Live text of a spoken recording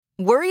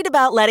Worried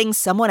about letting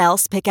someone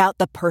else pick out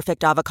the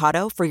perfect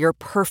avocado for your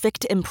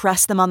perfect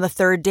impress them on the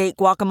third date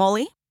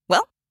guacamole?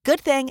 Well, good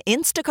thing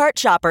Instacart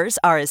shoppers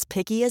are as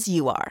picky as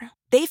you are.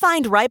 They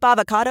find ripe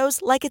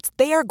avocados like it's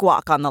their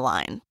guac on the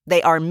line.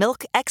 They are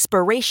milk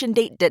expiration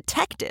date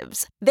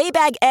detectives. They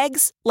bag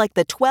eggs like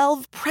the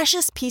 12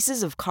 precious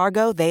pieces of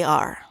cargo they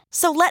are.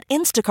 So let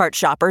Instacart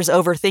shoppers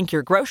overthink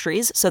your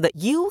groceries so that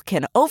you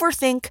can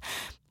overthink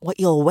what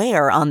you'll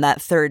wear on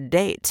that third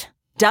date.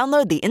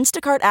 Download the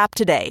Instacart app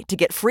today to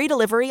get free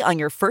delivery on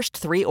your first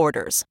 3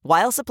 orders,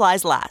 while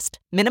supplies last.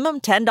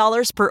 Minimum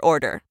 $10 per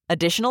order.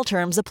 Additional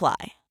terms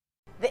apply.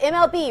 The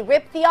MLB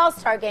ripped the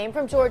All-Star game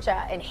from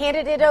Georgia and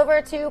handed it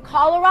over to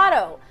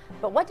Colorado.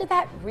 But what did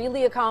that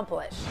really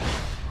accomplish?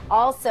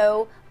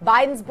 Also,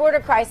 Biden's border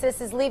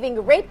crisis is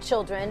leaving rape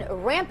children,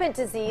 rampant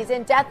disease,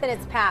 and death in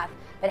its path.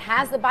 But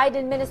has the Biden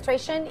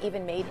administration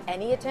even made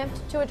any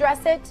attempt to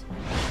address it?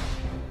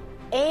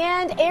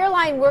 And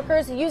airline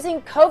workers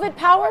using COVID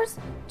powers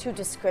to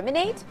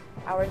discriminate?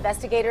 Our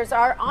investigators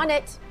are on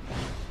it.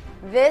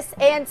 This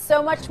and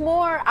so much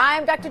more.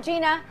 I'm Dr.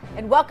 Gina,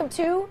 and welcome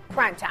to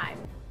Primetime.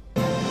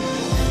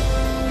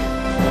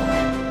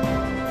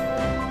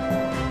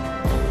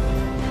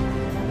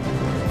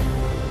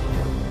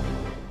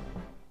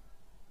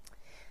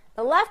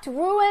 The left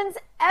ruins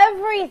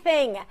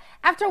everything.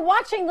 After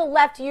watching the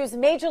left use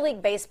Major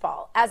League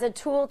Baseball as a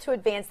tool to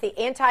advance the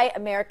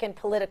anti-American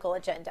political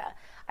agenda,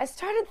 I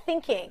started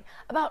thinking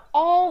about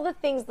all the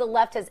things the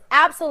left has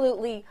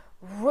absolutely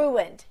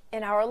ruined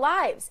in our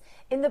lives.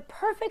 In the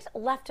perfect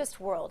leftist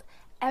world,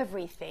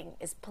 everything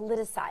is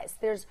politicized.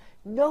 There's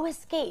no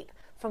escape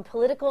from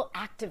political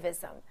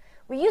activism.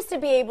 We used to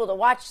be able to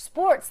watch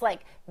sports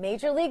like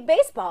Major League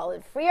Baseball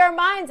and free our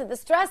minds of the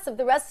stress of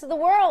the rest of the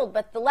world,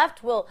 but the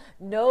left will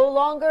no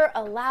longer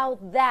allow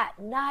that.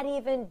 Not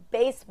even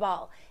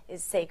baseball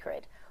is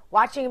sacred.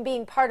 Watching and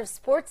being part of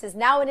sports is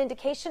now an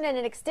indication and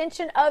an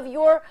extension of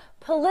your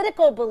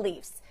political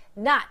beliefs,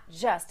 not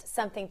just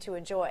something to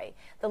enjoy.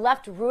 The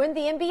left ruined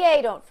the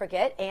NBA, don't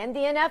forget, and the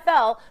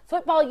NFL.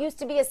 Football used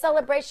to be a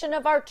celebration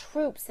of our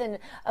troops and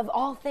of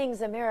all things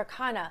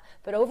Americana.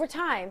 But over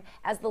time,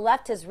 as the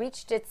left has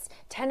reached its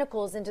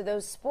tentacles into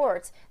those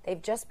sports,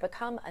 they've just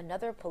become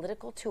another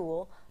political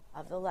tool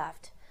of the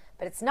left.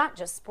 But it's not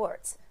just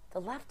sports.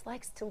 The left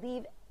likes to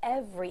leave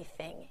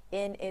everything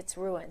in its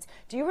ruins.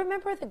 Do you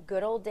remember the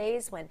good old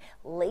days when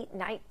late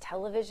night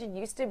television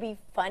used to be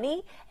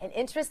funny and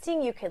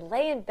interesting? You could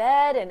lay in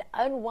bed and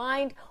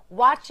unwind,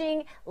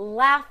 watching,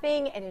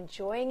 laughing, and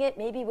enjoying it,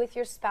 maybe with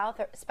your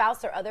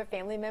spouse or other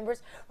family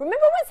members. Remember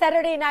when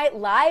Saturday Night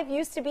Live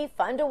used to be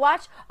fun to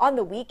watch on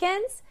the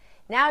weekends?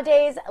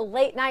 Nowadays,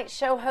 late night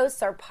show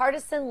hosts are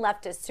partisan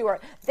leftists who are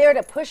there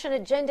to push an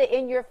agenda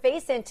in your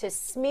face and to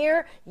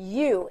smear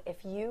you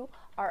if you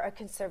are a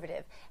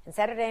conservative. And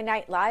Saturday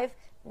Night Live,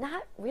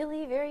 not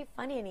really very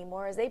funny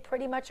anymore, as they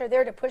pretty much are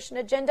there to push an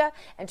agenda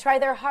and try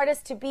their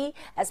hardest to be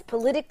as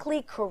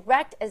politically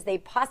correct as they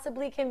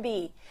possibly can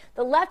be.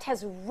 The left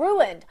has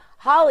ruined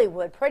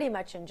Hollywood pretty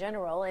much in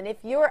general, and if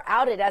you're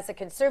outed as a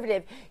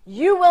conservative,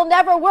 you will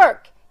never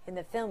work in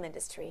the film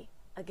industry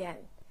again.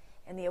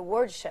 And the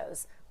award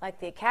shows, like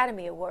the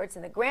Academy Awards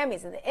and the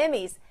Grammys and the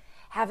Emmys,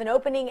 have an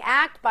opening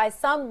act by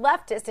some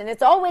leftist, and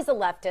it's always a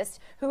leftist,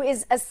 who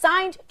is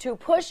assigned to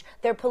push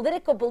their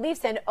political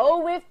beliefs, and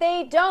oh, if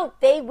they don't,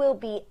 they will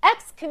be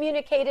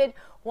excommunicated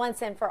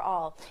once and for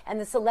all. And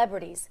the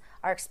celebrities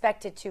are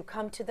expected to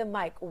come to the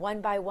mic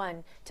one by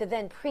one to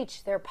then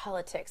preach their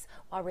politics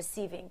while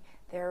receiving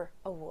their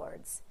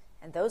awards.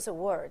 And those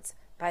awards,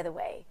 by the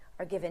way,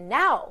 are given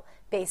now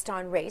based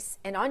on race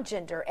and on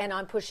gender and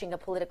on pushing a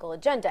political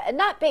agenda, and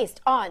not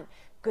based on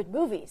good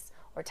movies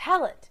or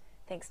talent,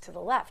 thanks to the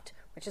left,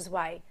 which is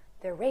why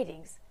their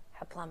ratings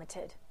have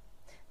plummeted.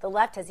 The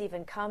left has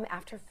even come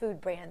after food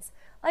brands.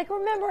 Like,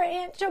 remember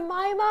Aunt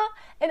Jemima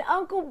and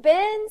Uncle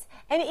Ben's?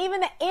 And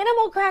even the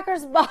Animal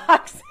Crackers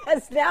box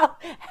has now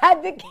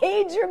had the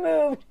cage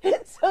removed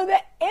so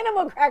that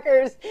animal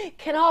crackers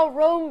can all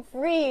roam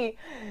free.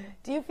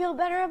 Do you feel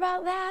better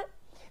about that?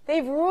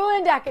 They've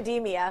ruined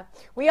academia.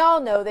 We all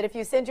know that if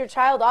you send your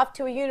child off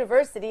to a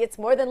university, it's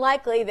more than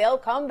likely they'll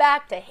come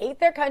back to hate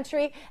their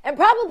country, and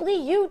probably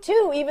you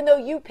too, even though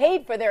you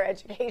paid for their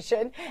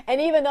education.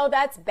 And even though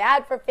that's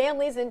bad for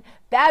families and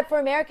bad for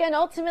America and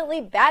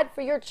ultimately bad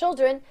for your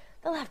children,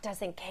 the left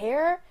doesn't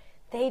care.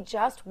 They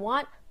just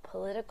want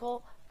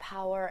political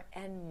power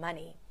and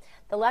money.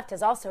 The left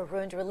has also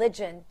ruined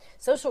religion.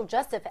 Social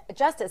justice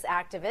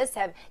activists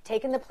have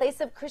taken the place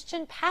of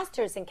Christian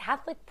pastors and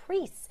Catholic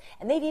priests,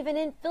 and they've even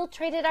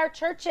infiltrated our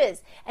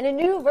churches. And a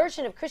new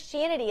version of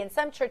Christianity in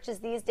some churches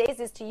these days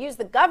is to use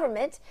the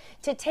government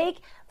to take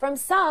from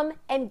some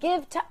and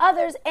give to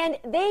others, and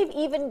they've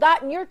even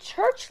gotten your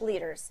church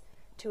leaders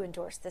to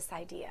endorse this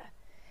idea.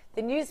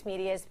 The news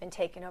media has been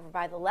taken over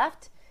by the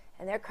left,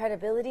 and their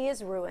credibility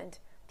is ruined.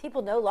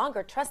 People no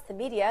longer trust the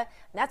media, and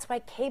that's why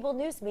cable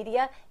news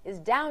media is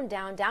down,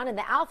 down, down. And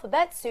the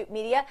alphabet soup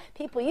media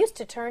people used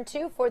to turn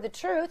to for the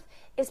truth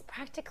is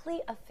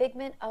practically a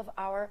figment of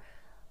our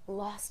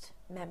lost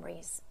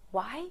memories.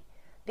 Why?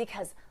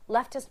 because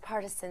leftist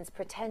partisans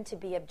pretend to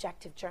be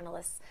objective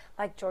journalists,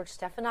 like George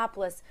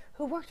Stephanopoulos,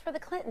 who worked for the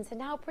Clintons and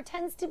now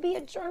pretends to be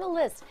a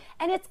journalist.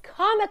 And it's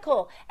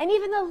comical, and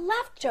even the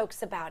left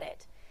jokes about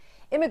it.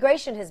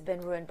 Immigration has been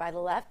ruined by the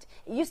left.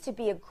 It used to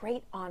be a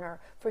great honor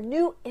for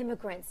new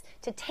immigrants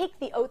to take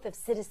the oath of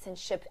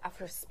citizenship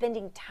after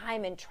spending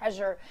time and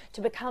treasure to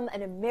become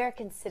an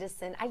American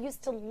citizen. I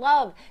used to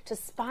love to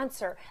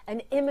sponsor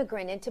an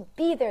immigrant and to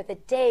be there the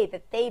day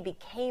that they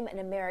became an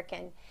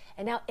American.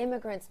 And now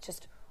immigrants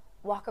just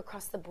walk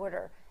across the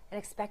border and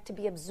expect to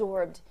be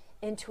absorbed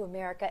into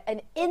America,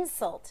 an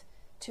insult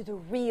to the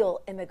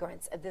real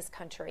immigrants of this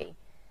country.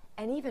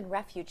 And even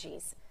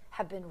refugees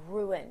have been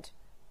ruined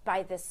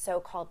by this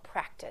so-called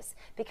practice,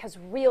 because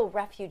real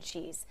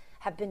refugees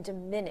have been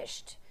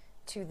diminished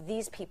to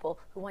these people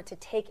who want to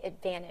take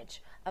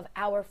advantage of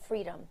our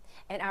freedom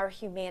and our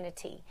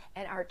humanity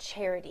and our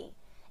charity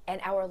and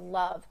our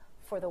love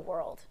for the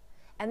world.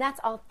 And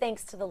that's all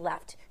thanks to the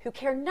left, who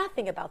care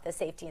nothing about the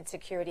safety and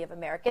security of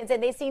Americans,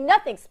 and they see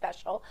nothing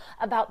special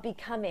about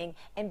becoming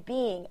and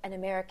being an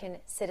American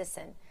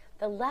citizen.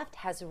 The left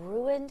has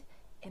ruined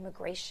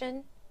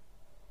immigration,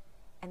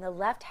 and the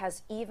left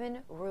has even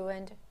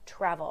ruined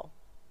travel.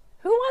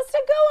 Who wants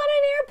to go on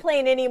an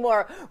airplane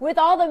anymore with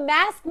all the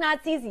masked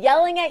Nazis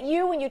yelling at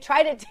you when you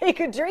try to take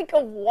a drink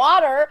of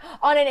water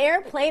on an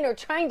airplane, or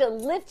trying to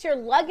lift your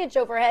luggage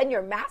overhead and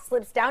your mask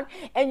slips down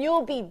and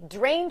you'll be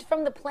drained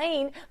from the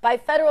plane by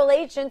federal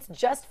agents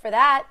just for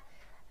that?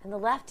 And the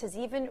left has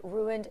even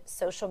ruined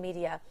social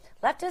media.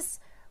 Leftists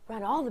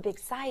run all the big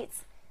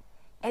sites,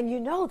 and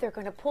you know they're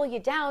going to pull you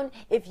down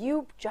if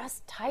you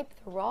just type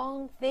the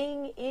wrong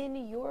thing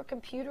in your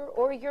computer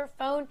or your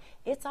phone.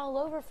 It's all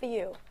over for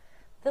you.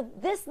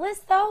 This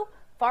list, though,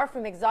 far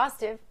from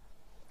exhaustive.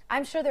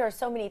 I'm sure there are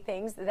so many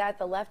things that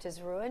the left has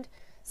ruined.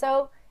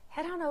 So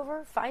head on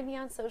over, find me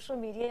on social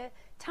media.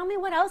 Tell me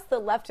what else the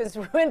left has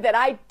ruined that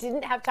I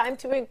didn't have time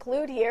to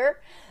include here.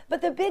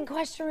 But the big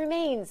question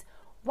remains,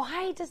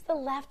 why does the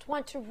left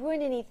want to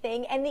ruin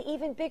anything? And the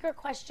even bigger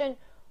question,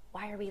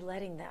 why are we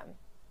letting them?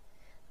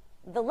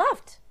 The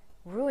left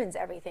ruins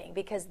everything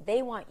because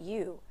they want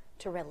you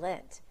to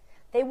relent.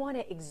 They want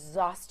to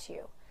exhaust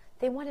you.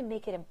 They want to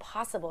make it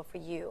impossible for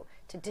you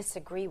to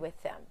disagree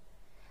with them.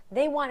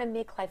 They want to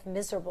make life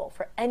miserable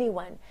for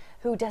anyone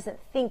who doesn't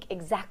think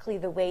exactly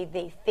the way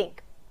they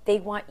think. They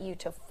want you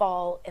to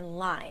fall in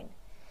line.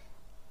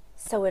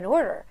 So in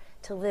order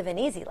to live an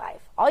easy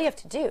life, all you have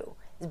to do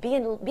is be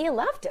a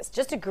leftist.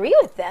 Just agree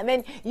with them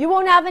and you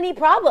won't have any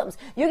problems.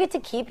 You get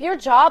to keep your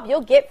job. You'll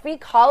get free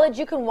college.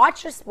 You can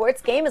watch your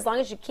sports game as long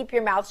as you keep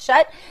your mouth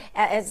shut,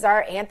 as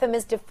our anthem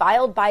is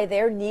defiled by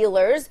their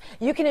kneelers.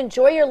 You can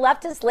enjoy your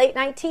leftist late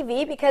night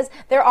TV because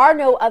there are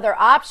no other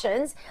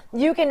options.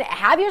 You can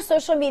have your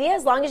social media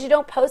as long as you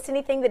don't post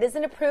anything that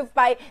isn't approved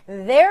by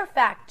their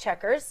fact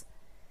checkers.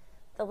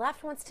 The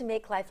left wants to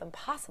make life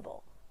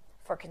impossible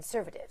for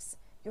conservatives.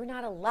 You're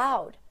not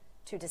allowed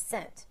to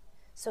dissent.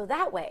 So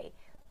that way,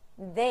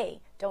 they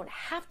don't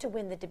have to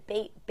win the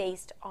debate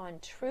based on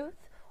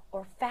truth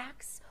or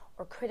facts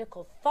or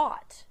critical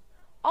thought.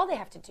 All they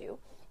have to do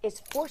is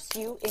force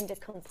you into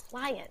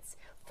compliance,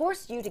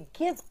 force you to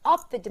give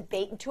up the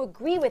debate and to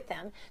agree with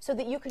them so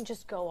that you can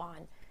just go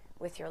on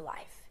with your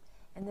life.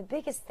 And the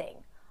biggest thing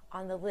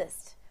on the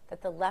list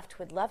that the left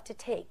would love to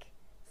take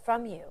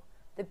from you,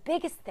 the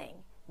biggest thing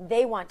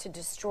they want to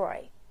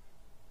destroy,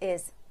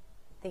 is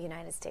the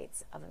United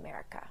States of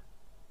America.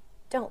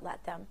 Don't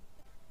let them.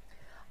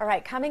 All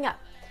right, coming up,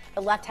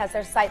 the left has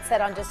their sights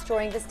set on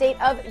destroying the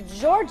state of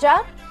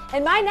Georgia,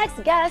 and my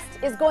next guest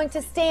is going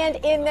to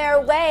stand in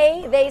their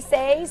way, they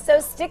say,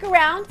 so stick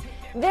around.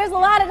 There's a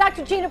lot of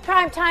Dr. Gina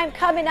Primetime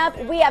coming up.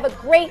 We have a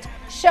great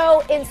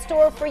show in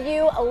store for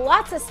you,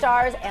 lots of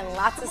stars and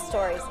lots of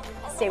stories.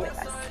 Stay with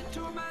us.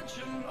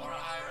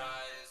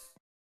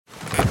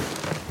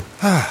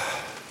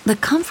 The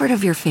comfort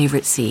of your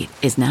favorite seat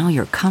is now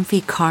your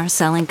comfy car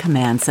selling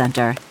command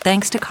center,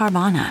 thanks to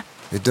Carvana.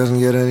 It doesn't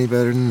get any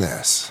better than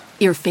this.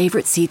 Your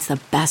favorite seat's the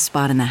best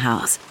spot in the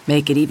house.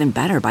 Make it even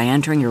better by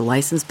entering your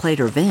license plate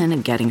or VIN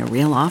and getting a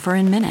real offer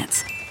in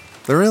minutes.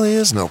 There really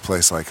is no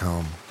place like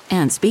home.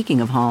 And speaking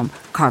of home,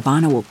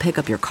 Carvana will pick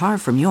up your car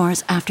from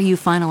yours after you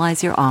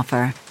finalize your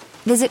offer.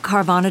 Visit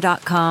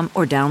Carvana.com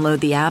or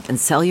download the app and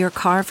sell your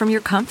car from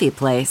your comfy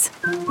place.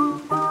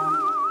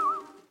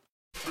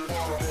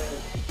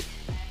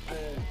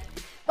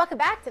 Welcome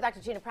back to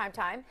Dr. Gina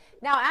Primetime.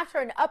 Now, after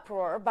an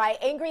uproar by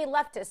angry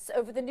leftists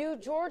over the new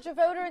Georgia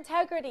voter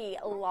integrity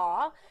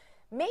law,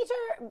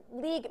 Major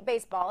League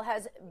Baseball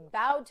has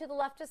bowed to the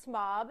leftist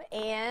mob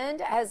and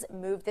has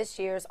moved this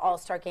year's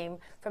All-Star game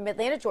from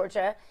Atlanta,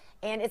 Georgia,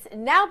 and it's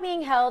now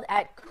being held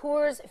at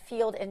Coors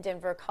Field in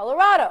Denver,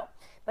 Colorado.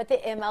 But the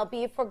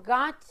MLB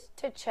forgot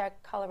to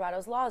check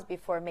Colorado's laws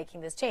before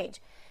making this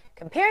change.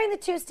 Comparing the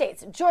two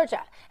states,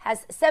 Georgia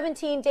has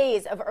 17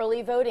 days of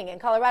early voting and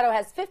Colorado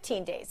has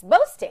 15 days.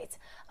 Both states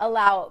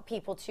allow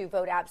people to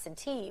vote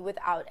absentee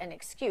without an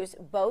excuse.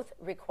 Both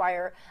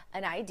require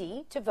an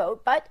ID to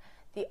vote, but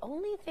The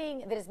only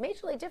thing that is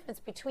majorly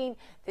different between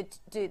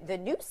the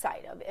new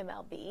site of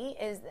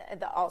MLB is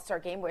the All-Star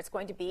game where it's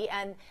going to be,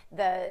 and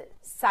the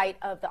site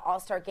of the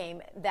All-Star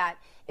game that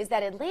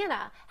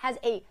Atlanta has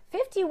a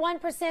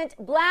 51%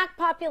 black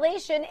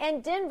population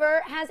and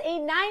Denver has a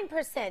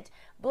 9%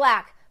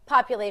 black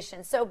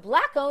population. So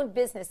black-owned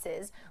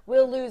businesses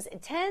will lose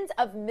tens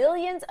of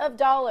millions of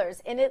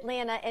dollars in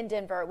Atlanta and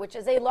Denver, which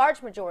is a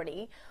large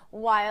majority,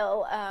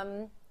 while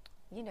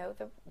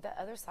the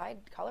other side,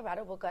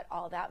 Colorado, will get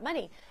all that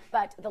money.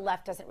 But the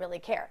left doesn't really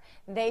care.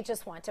 They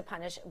just want to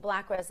punish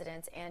black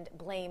residents and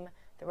blame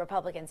the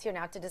Republicans. Here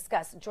now to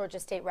discuss, Georgia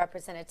State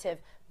Representative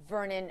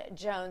Vernon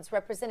Jones.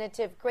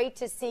 Representative, great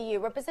to see you.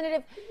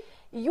 Representative,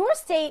 your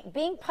state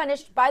being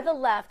punished by the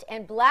left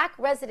and black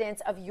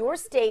residents of your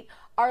state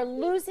are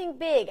losing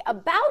big.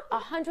 About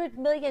 $100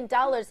 million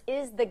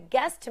is the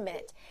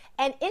guesstimate.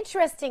 And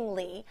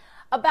interestingly,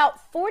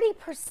 about 40%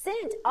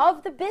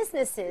 of the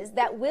businesses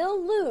that will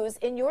lose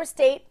in your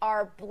state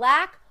are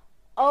black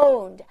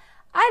owned.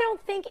 I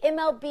don't think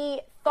MLB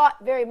thought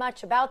very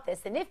much about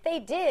this. And if they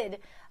did,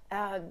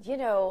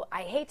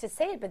 I hate to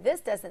say it, but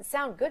this doesn't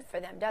sound good for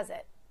them, does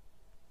it?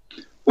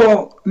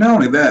 Well, not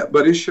only that,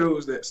 but it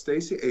shows that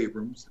Stacey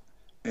Abrams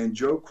and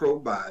Joe Crow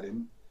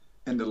Biden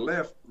and the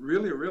left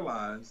really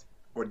realized,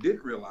 or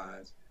didn't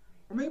realize,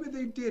 or maybe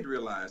they did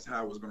realize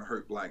how it was going to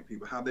hurt black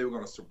people, how they were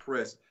going to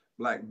suppress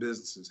black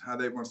businesses, how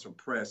they were going to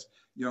suppress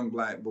young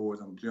black boys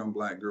and young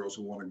black girls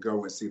who want to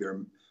go and see their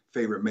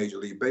favorite Major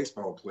League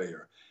Baseball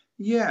player.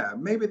 Yeah,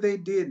 maybe they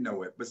did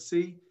know it, but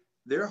see,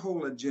 their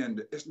whole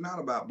agenda is not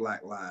about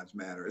Black Lives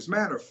Matter. As a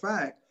matter of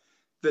fact,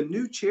 the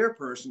new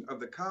chairperson of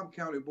the Cobb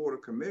County Board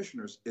of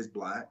Commissioners is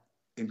black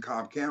in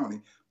Cobb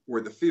County,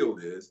 where the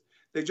field is.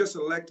 They just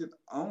elected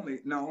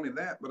not only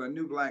that, but a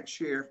new black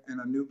sheriff and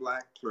a new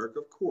black clerk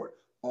of court,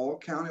 all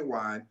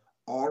countywide,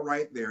 all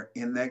right there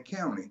in that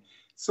county.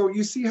 So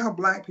you see how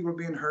black people are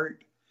being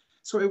hurt?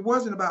 So it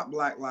wasn't about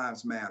Black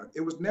Lives Matter.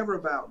 It was never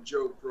about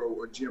Joe Crow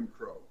or Jim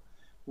Crow.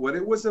 What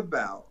it was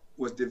about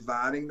was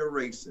dividing the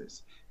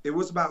races. It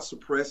was about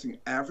suppressing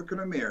African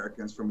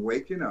Americans from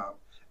waking up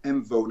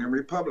and voting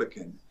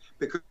Republican,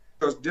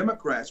 because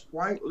Democrats,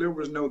 white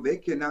liberals, know they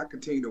cannot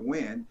continue to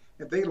win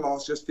if they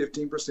lost just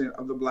 15%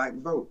 of the black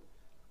vote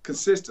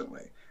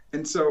consistently.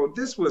 And so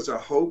this was a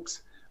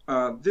hoax.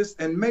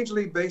 And Major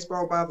League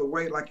Baseball, by the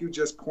way, like you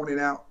just pointed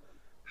out,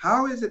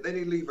 how is it that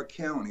they leave a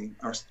county,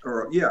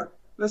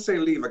 let's say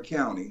leave a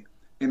county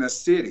in a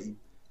city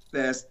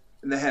that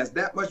has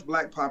that much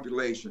black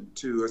population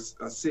to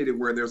a city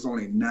where there's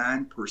only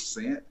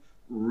 9%?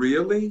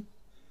 Really?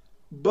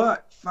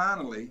 But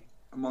finally,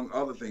 among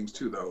other things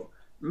too, though,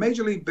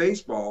 Major League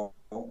Baseball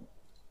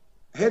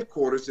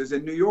headquarters is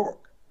in New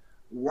York.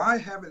 Why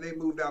haven't they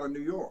moved out of New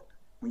York?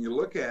 When you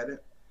look at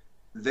it,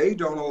 they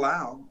don't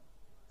allow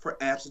for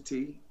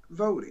absentee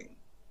voting.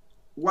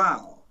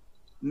 Wow.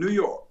 New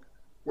York,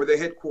 where the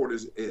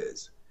headquarters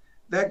is.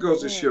 That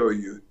goes to show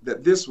you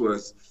that this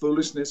was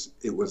foolishness.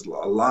 It was a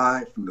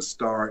lie from the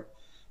start.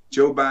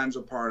 Joe Biden's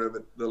a part of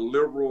it. The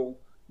liberal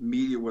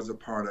media was a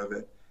part of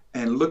it.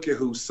 And look at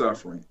who's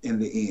suffering in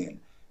the end.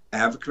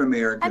 African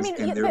Americans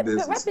and their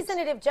businesses. But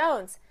Representative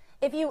Jones,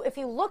 if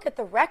you look at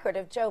the record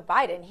of Joe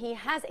Biden, he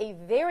has a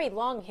very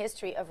long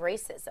history of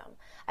racism.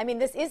 I mean,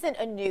 this isn't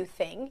a new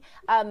thing.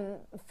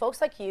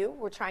 Folks like you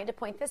were trying to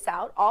point this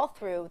out all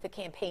through the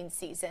campaign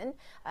season,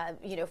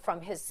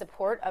 from his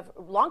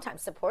longtime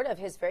support of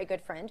his very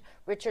good friend,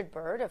 Richard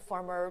Byrd, a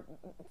former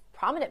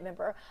prominent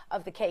member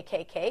of the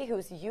KKK,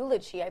 whose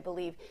eulogy I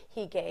believe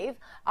he gave.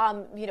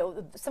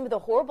 Some of the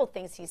horrible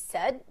things he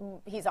said.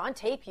 He's on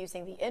tape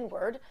using the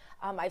N-word.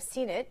 I've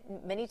seen it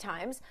many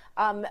times.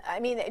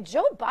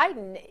 Joe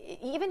Biden,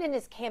 even in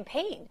his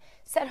campaign,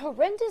 said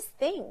horrendous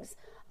things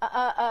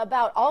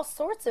about all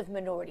sorts of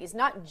minorities,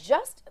 not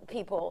just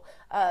people,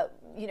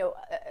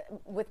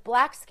 with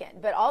black skin,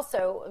 but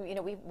also,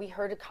 we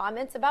heard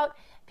comments about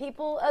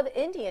people of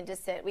Indian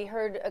descent. We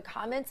heard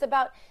comments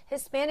about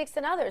Hispanics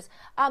and others.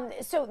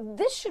 So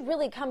this should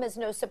really come as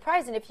no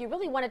surprise. And if you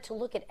really wanted to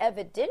look at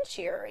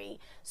evidentiary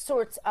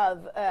sorts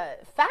of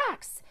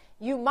facts,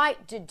 you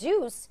might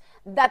deduce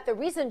that the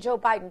reason Joe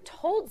Biden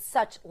told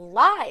such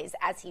lies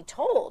as he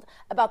told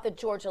about the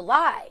Georgia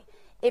lie,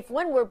 if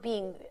one were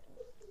being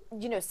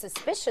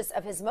suspicious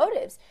of his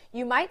motives,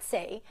 you might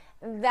say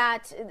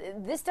that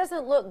this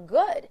doesn't look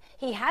good.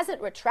 He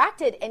hasn't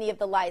retracted any of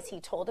the lies he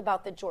told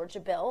about the Georgia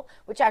bill,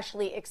 which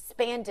actually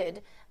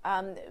expanded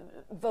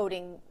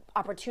voting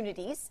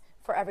opportunities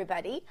for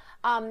everybody.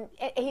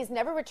 He's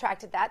never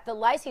retracted that. The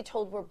lies he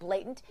told were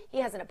blatant. He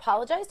hasn't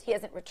apologized. He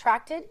hasn't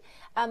retracted.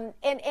 And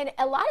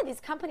a lot of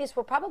these companies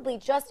were probably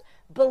just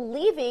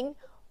believing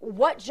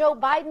what Joe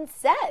Biden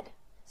said.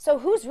 So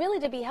who's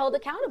really to be held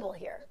accountable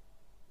here?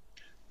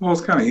 Well,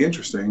 it's kind of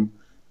interesting.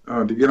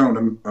 To get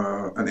on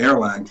an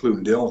airline,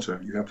 including Delta,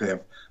 you have to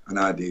have an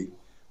ID.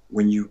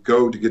 When you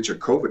go to get your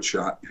COVID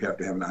shot, you have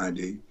to have an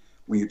ID.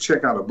 When you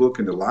check out a book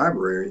in the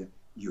library,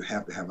 you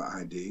have to have an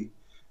ID.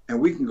 And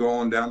we can go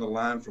on down the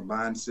line from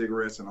buying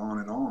cigarettes and on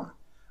and on.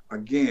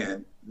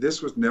 Again,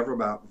 this was never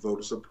about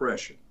voter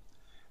suppression.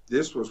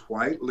 This was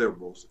white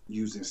liberals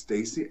using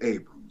Stacey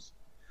Abrams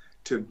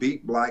to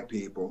beat black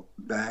people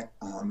back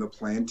on the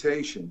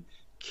plantation,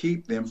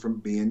 keep them from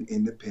being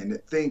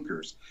independent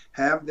thinkers,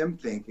 have them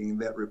thinking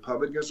that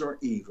Republicans are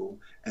evil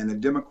and the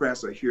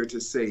Democrats are here to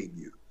save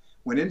you.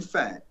 When in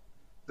fact,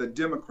 the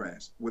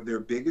Democrats, with their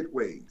bigot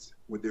ways,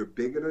 with their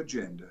bigot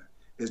agenda,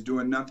 is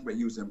doing nothing but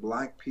using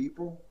black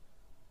people,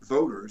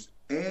 voters,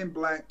 and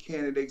black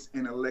candidates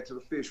and elected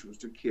officials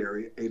to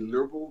carry a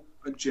liberal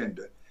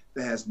agenda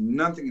that has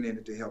nothing in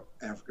it to help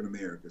African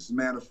Americans. As a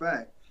matter of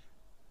fact,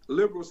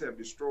 liberals have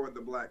destroyed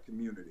the black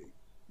community.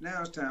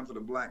 Now it's time for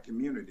the black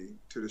community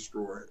to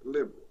destroy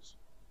liberals.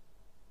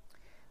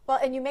 Well,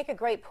 and you make a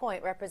great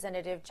point,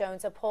 Representative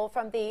Jones. A poll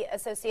from the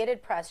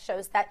Associated Press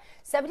shows that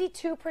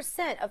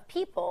 72% of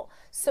people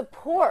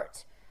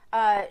support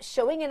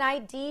showing an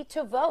ID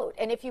to vote.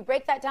 And if you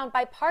break that down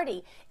by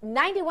party,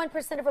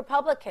 91% of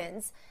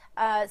Republicans,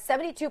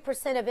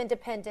 72% of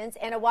independents,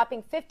 and a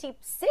whopping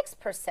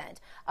 56%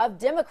 of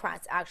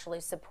Democrats actually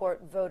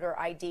support voter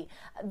ID.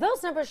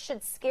 Those numbers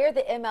should scare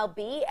the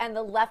MLB and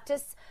the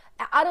leftists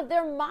out of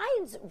their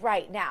minds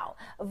right now.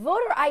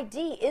 Voter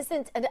ID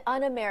isn't an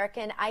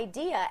un-American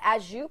idea.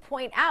 As you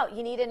point out,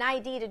 you need an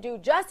ID to do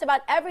just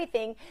about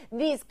everything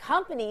these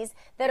companies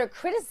that are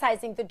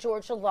criticizing the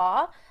Georgia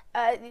law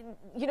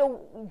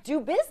do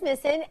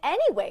business in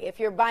anyway. If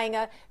you're buying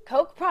a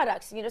Coke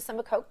products, some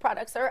of Coke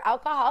products are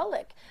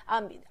alcoholic.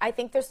 I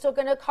think they're still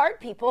going to cart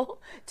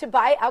people to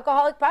buy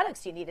alcoholic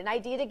products. You need an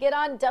ID to get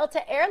on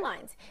Delta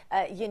Airlines.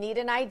 You need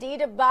an ID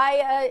to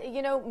buy,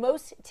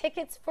 most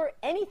tickets for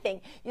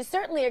anything. You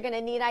certainly are going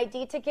to need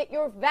ID to get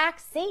your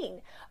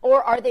vaccine.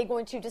 Or are they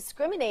going to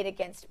discriminate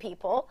against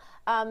people?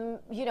 Are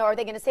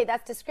they going to say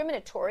that's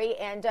discriminatory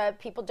and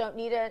people don't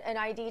need an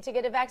ID to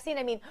get a vaccine?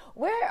 I mean,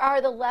 where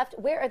are the left?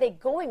 Where are they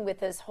going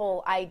with this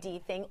whole ID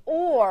thing?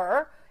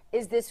 Or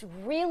is this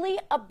really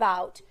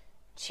about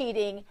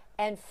cheating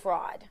and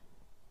fraud?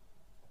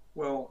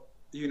 Well,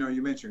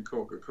 you mentioned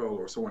Coca-Cola,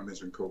 or someone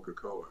mentioned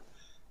Coca-Cola.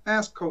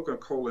 Ask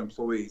Coca-Cola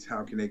employees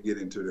how can they get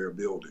into their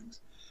buildings.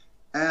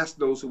 Ask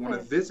those who want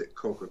to visit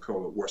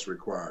Coca-Cola what's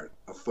required,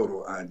 a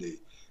photo ID.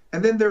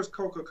 And then there's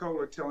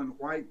Coca-Cola telling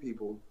white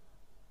people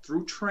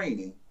through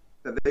training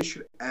that they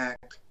should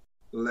act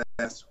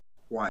less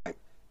white.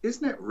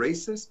 Isn't that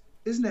racist?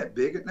 Isn't that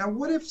bigot? Now,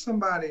 what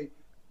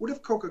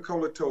if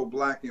Coca-Cola told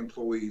black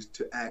employees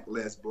to act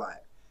less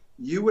black?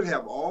 You would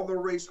have all the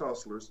race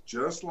hustlers,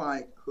 just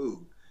like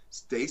who?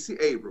 Stacey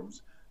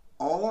Abrams,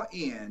 all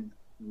in,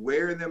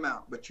 wear them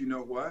out. But you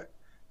know what?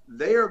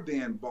 They are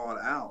being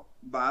bought out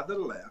by the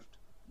left.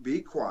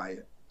 Be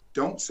quiet.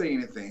 Don't say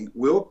anything.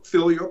 We'll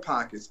fill your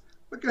pockets.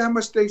 Look at how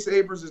much Stacey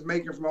Abrams is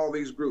making from all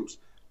these groups.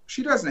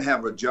 She doesn't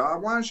have a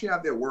job. Why is she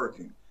out there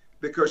working?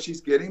 Because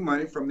she's getting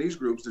money from these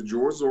groups, the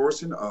George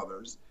Soros and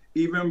others.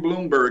 Even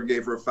Bloomberg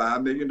gave her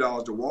 $5 million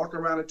to walk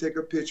around and take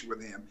a picture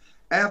with him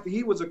after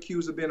he was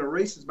accused of being a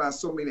racist by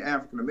so many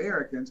African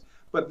Americans,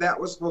 but that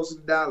was supposed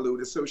to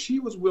dilute it. So she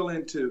was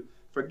willing to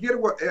forget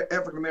what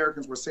African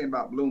Americans were saying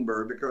about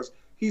Bloomberg because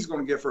he's going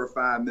to give her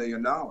 $5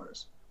 million.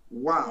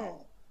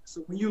 Wow.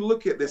 So when you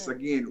look at this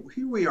again,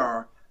 here we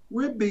are,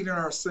 we're beating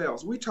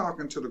ourselves. We're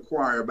talking to the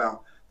choir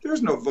about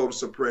there's no voter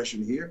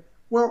suppression here.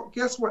 Well,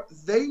 guess what?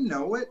 They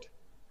know it.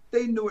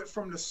 They knew it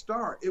from the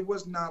start. It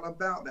was not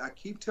about that. I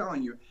keep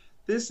telling you,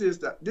 this is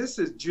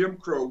Jim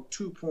Crow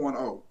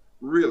 2.0,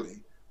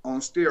 really, on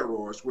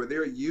steroids, where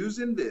they're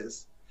using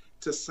this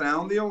to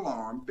sound the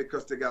alarm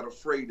because they got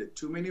afraid that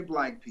too many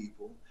black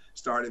people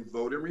started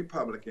voting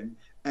Republican,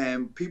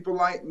 and people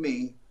like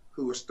me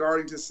who are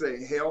starting to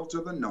say, hell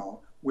to the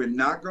no, we're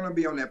not going to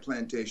be on that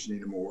plantation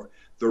anymore.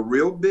 The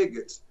real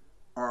bigots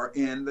are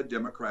in the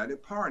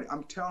Democratic Party.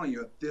 I'm telling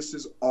you, this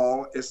is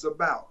all it's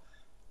about.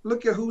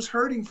 Look at who's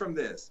hurting from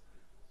this.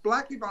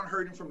 Black people aren't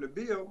hurting from the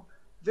bill.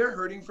 They're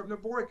hurting from the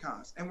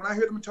boycotts. And when I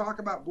hear them talk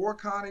about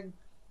boycotting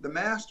the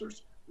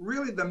Masters,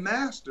 really the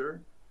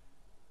master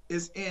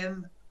is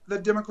in the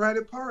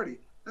Democratic Party.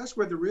 That's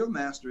where the real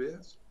master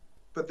is.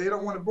 But they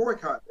don't want to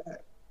boycott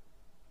that.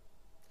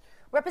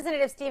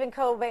 Representative Stephen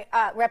Colbert,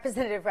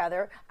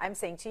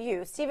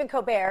 Stephen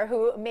Colbert,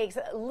 who makes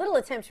little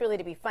attempts really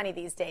to be funny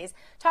these days,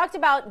 talked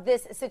about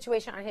this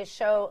situation on his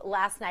show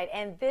last night,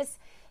 and this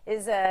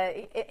is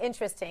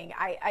interesting.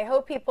 I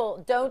hope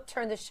people don't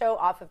turn the show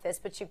off of this,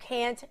 but you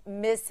can't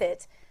miss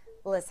it.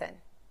 Listen.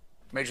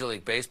 Major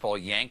League Baseball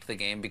yanked the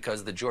game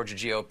because the Georgia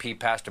GOP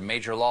passed a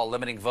major law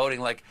limiting voting,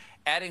 like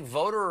adding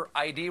voter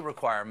ID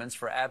requirements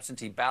for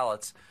absentee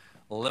ballots,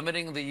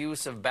 limiting the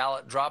use of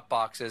ballot drop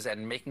boxes,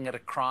 and making it a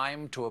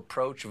crime to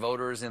approach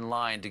voters in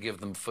line to give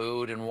them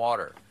food and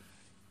water.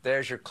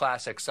 There's your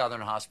classic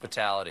Southern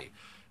hospitality.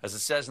 As it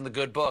says in the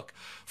good book,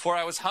 for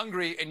I was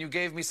hungry and you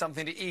gave me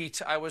something to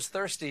eat. I was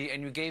thirsty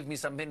and you gave me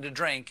something to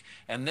drink.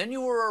 And then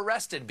you were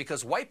arrested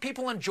because white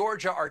people in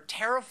Georgia are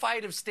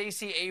terrified of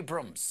Stacey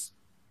Abrams.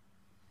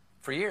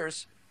 For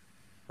years,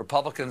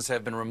 Republicans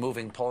have been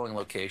removing polling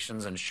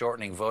locations and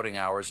shortening voting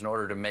hours in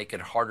order to make it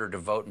harder to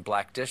vote in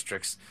black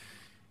districts.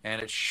 And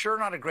it's sure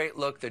not a great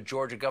look that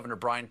Georgia Governor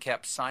Brian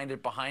Kemp signed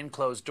it behind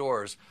closed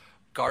doors,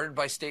 guarded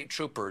by state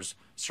troopers,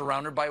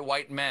 surrounded by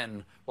white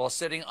men, while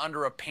sitting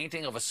under a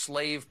painting of a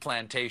slave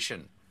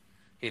plantation.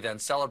 He then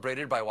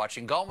celebrated by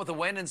watching Gone with the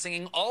Wind and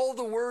singing all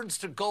the words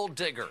to Gold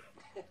Digger.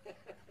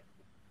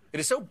 It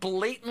is so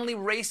blatantly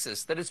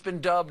racist that it's been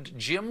dubbed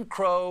Jim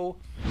Crow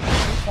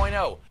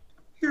 2.0.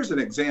 Here's an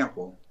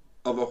example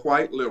of a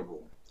white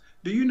liberal.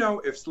 Do you know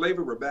if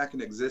slavery were back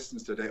in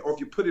existence today, or if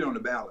you put it on the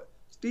ballot,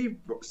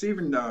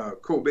 Stephen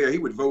Colbert, he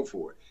would vote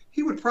for it.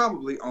 He would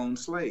probably own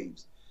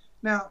slaves.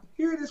 Now,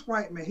 here this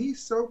white man,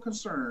 he's so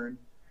concerned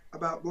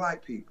about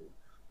black people.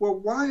 Well,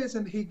 why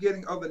isn't he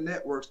getting other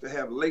networks to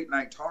have late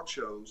night talk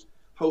shows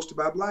hosted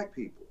by black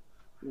people?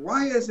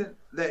 Why isn't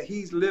that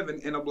he's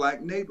living in a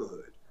black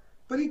neighborhood,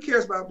 but he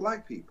cares about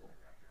black people?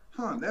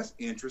 That's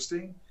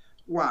interesting.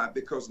 Why?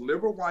 Because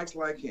liberal whites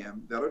like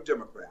him that are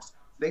Democrats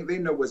think they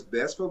know what's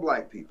best for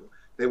black people.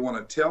 They want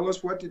to tell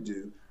us what to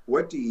do,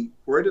 what to eat,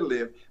 where to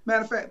live.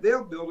 Matter of fact,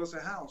 they'll build us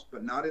a house,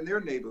 but not in their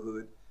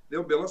neighborhood.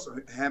 They'll build us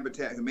a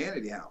Habitat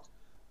Humanity house.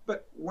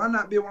 But why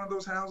not build one of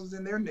those houses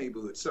in their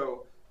neighborhood?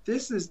 So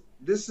this is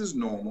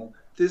normal.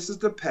 This is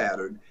the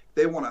pattern.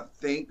 They want to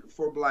think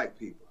for black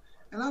people.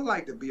 And I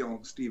like to be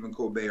on Stephen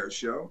Colbert's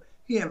show.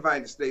 He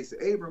invited Stacey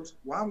Abrams.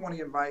 Why won't he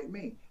invite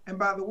me? And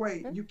by the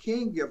way, you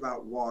can give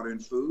out water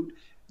and food.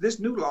 This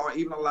new law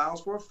even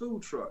allows for a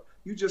food truck.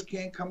 You just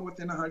can't come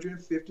within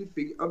 150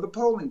 feet of the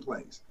polling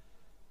place.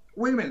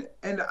 Wait a minute.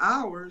 And the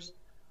hours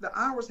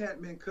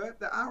hadn't been cut.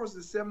 The hours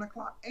is 7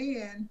 o'clock.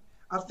 And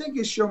I think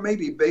his show may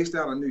be based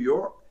out of New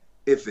York.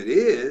 If it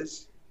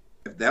is,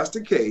 if that's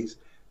the case,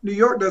 New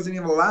York doesn't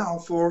even allow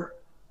for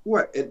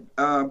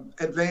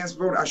advanced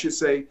voting. I should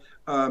say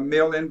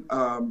mail-in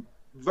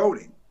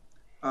voting.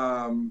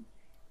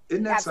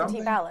 Isn't that absentee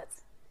something?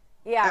 ballots.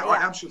 Yeah.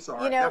 I'm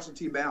sorry,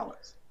 absentee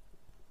ballots.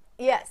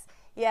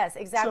 Yes,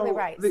 exactly So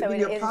right. the So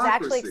it actually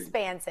hypocrisy.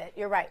 expands it.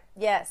 You're right.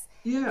 Yes.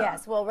 Yeah.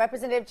 Yes. Well,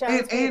 Representative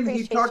Jones, we And he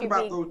appreciate talked you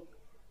about being... those.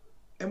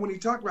 And when he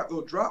talked about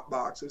those drop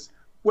boxes,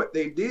 what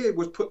they did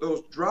was put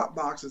those drop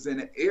boxes in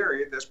an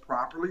area that's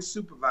properly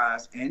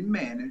supervised and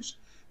managed,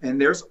 and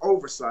there's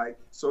oversight,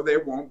 so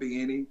there won't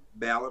be any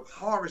ballot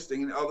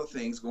harvesting and other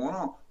things going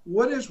on.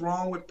 What is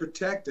wrong with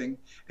protecting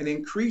and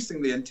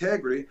increasing the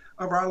integrity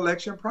of our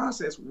election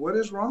process? What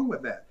is wrong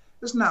with that?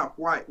 It's not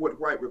what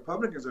white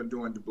Republicans are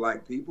doing to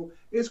black people.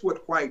 It's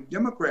what white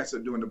Democrats are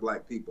doing to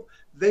black people.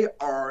 They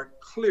are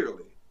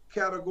clearly,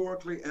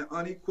 categorically, and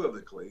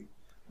unequivocally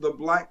the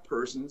black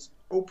person's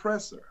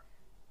oppressor.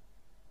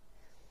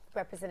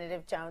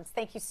 Representative Jones,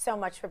 thank you so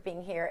much for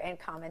being here and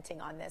commenting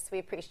on this. We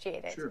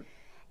appreciate it. Sure.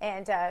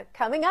 And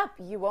coming up,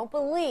 you won't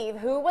believe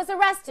who was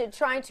arrested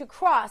trying to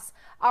cross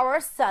our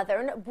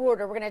southern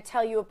border. We're going to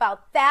tell you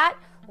about that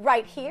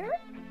right here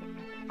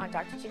on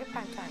Dr. Gina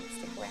Primetime.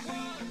 Stick around.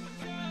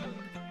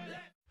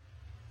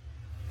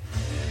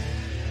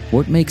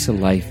 What makes a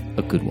life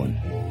a good one?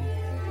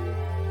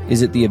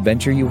 Is it the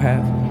adventure you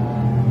have?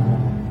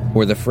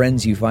 Or the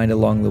friends you find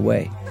along the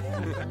way?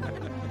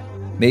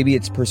 Maybe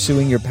it's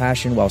pursuing your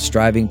passion while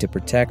striving to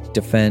protect,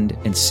 defend,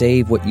 and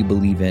save what you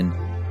believe in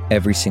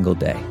every single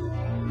day.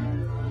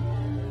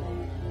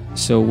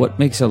 So what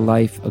makes a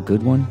life a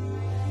good one?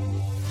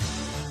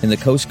 In the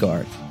Coast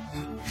Guard,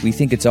 we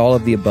think it's all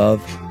of the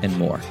above and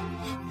more.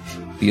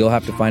 But you'll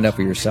have to find out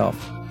for yourself.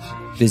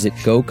 Visit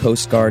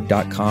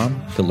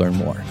gocoastguard.com to learn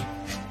more.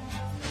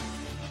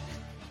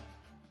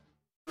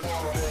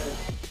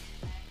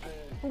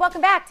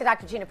 Welcome back to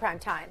Dr. Gina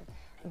Primetime.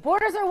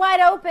 Borders are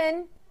wide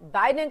open.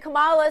 Biden and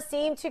Kamala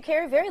seem to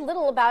care very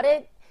little about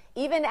it,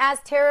 even as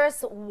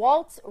terrorists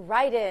waltz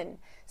right in.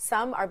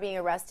 Some are being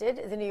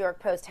arrested. The New York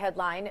Post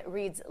headline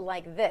reads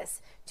like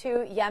this: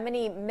 2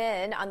 Yemeni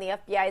men on the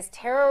FBI's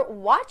terror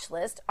watch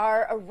list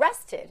are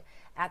arrested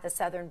at the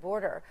southern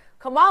border.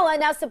 Kamala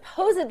now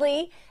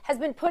supposedly has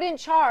been put in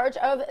charge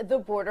of the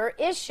border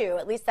issue.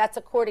 At least that's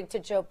according to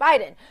Joe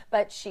Biden.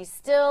 But she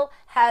still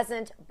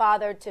hasn't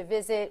bothered to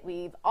visit.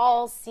 We've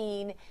all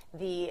seen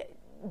the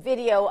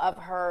video of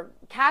her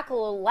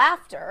cackle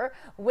laughter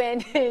when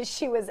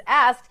she was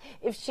asked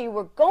if she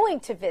were going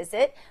to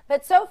visit.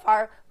 But so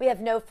far, we have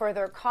no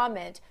further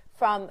comment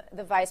from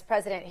the vice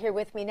president. Here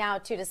with me now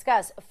to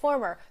discuss,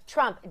 former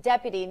Trump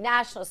Deputy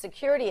National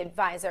Security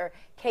Advisor,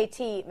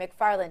 KT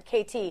McFarland.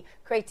 KT,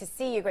 great to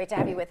see you. Great to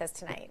have you with us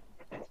tonight.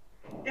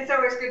 It's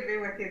always good to be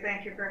with you.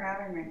 Thank you for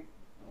having me.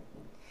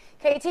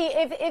 KT,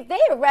 if they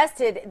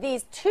arrested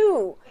these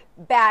 2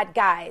 bad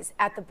guys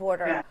at the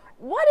border,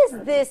 what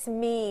does this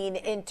mean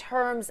in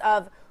terms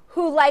of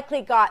who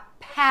likely got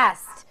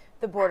past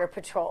the Border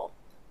Patrol?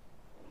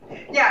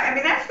 Yeah, I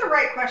mean, that's the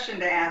right question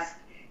to ask.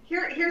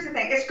 Here's the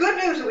thing. It's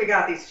good news that we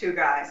got these 2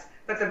 guys,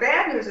 but the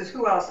bad news is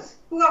who else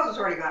has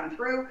already gone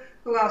through,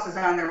 who else is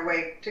on their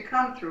way to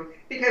come through.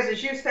 Because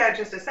as you said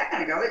just a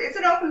second ago, it's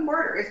an open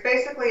border. It's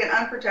basically an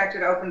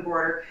unprotected open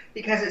border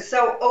because it's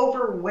so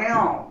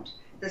overwhelmed.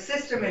 The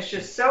system is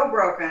just so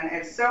broken,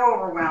 it's so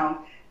overwhelmed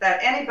that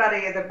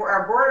anybody,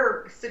 our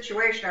border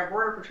situation, our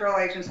border patrol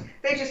agents,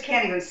 they just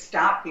can't even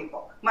stop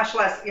people, much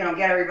less, get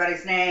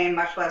everybody's name,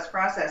 much less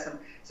process them.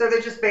 So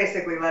they're just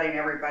basically letting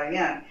everybody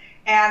in.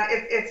 And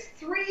it's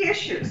three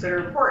issues that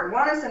are important.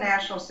 One is the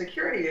national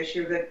security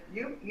issue that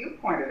you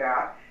pointed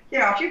out.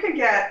 If you can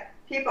get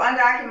people,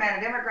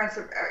 undocumented immigrants,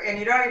 and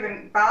you don't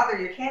even bother,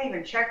 you can't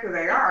even check who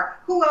they are,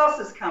 who else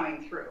is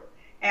coming through?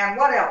 And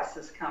what else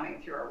is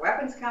coming through? Are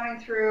weapons coming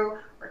through?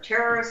 Are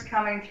terrorists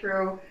coming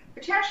through?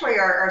 Potentially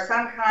are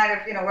some kind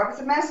of, weapons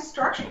of mass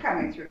destruction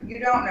coming through? You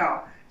don't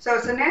know. So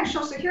it's a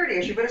national security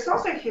issue, but it's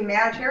also a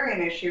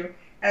humanitarian issue,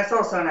 and it's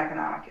also an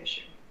economic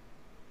issue.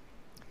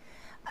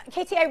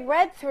 Katie, I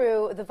read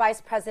through the vice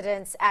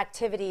president's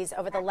activities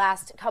over the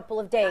last couple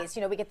of days.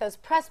 We get those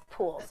press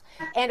pools.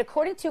 And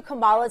according to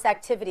Kamala's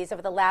activities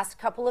over the last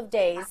couple of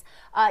days,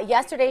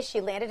 yesterday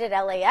she landed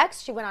at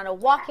LAX. She went on a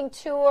walking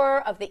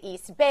tour of the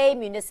East Bay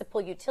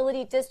municipal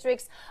utility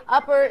districts,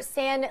 Upper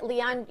San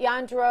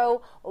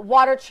Leandro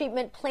water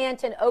treatment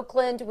plant in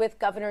Oakland with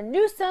Governor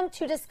Newsom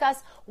to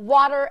discuss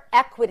water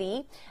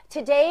equity.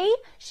 Today,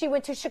 she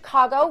went to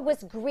Chicago,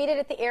 was greeted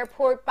at the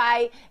airport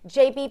by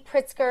J.B.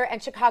 Pritzker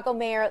and Chicago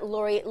Mayor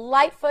Lori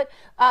Lightfoot.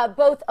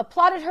 Both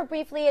applauded her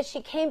briefly as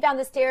she came down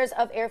the stairs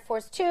of Air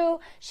Force Two.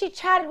 She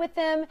chatted with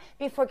them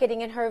before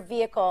getting in her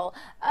vehicle.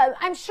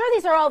 I'm sure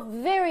these are all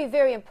very,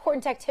 very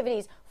important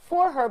activities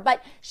for her,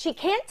 but she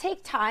can't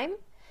take time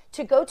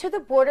to go to the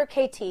border,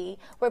 KT,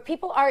 where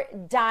people are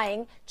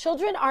dying,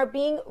 children are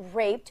being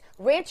raped,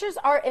 ranchers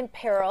are in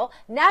peril,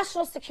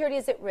 national security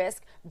is at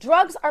risk,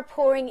 drugs are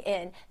pouring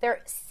in.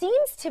 There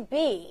seems to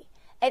be,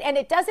 and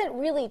it doesn't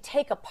really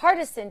take a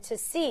partisan to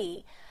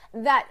see,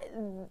 that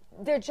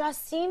there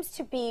just seems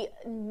to be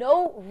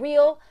no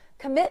real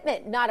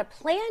commitment, not a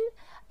plan,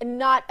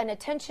 not an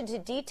attention to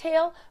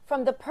detail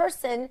from the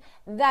person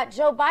that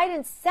Joe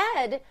Biden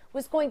said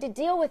was going to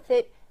deal with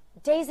it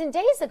days and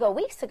days ago,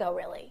 weeks ago,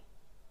 really.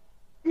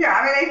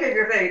 Yeah, they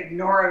figure if they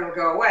ignore it, it'll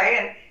go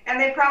away, and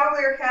they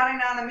probably are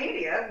counting on the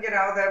media,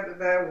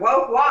 the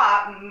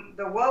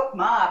woke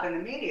mob in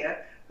the media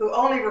who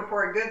only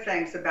report good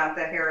things about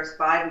the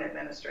Harris-Biden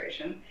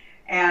administration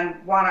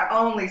and want to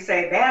only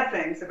say bad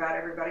things about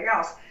everybody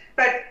else.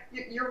 But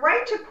you're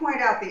right to point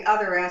out the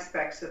other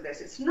aspects of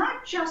this. It's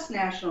not just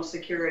national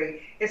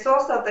security, it's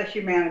also the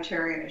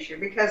humanitarian issue,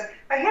 because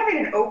by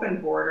having an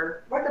open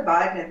border, what the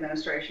Biden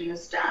administration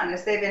has done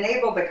is they've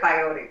enabled the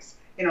coyotes,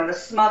 the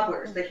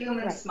smugglers, the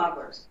human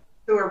smugglers,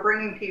 who are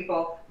bringing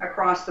people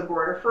across the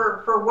border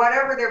for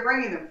whatever they're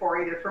bringing them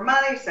for, either for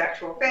money,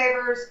 sexual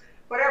favors,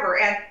 whatever.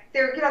 And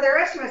their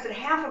estimates that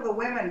half of the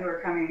women who are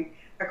coming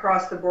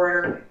across the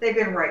border, they've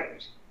been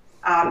raped.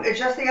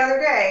 Just the other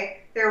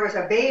day, there was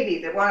a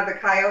baby that one of the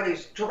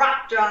coyotes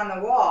dropped on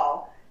the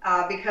wall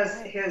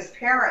because his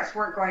parents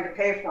weren't going to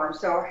pay for him.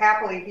 So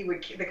happily,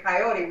 the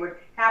coyote would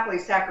happily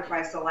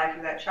sacrifice the life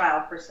of that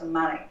child for some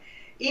money.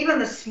 Even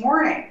this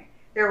morning,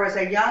 there was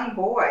a young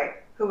boy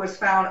who was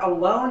found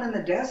alone in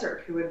the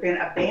desert, who had been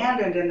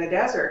abandoned in the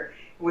desert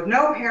with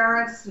no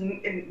parents,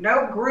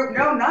 no group,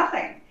 no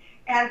nothing.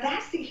 And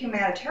that's the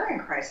humanitarian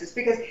crisis,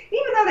 because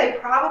even though they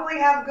probably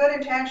have good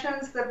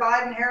intentions, the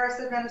Biden-Harris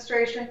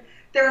administration,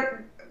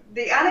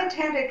 the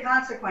unintended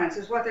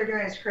consequences, what they're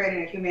doing is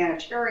creating a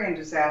humanitarian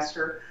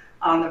disaster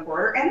on the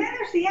border. And then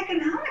there's the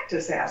economic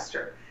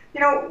disaster.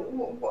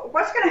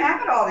 What's going to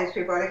happen to all these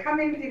people? Are they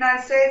coming to the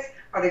United States?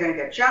 Are they going to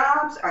get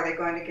jobs? Are they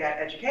going to get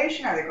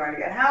education? Are they going to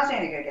get housing?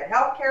 Are they going to get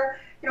health care?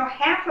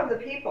 Half of the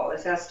people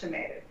is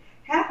estimated.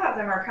 Half of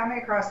them are coming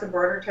across the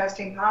border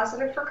testing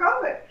positive for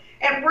COVID.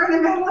 And we're in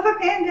the middle of a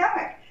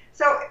pandemic.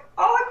 So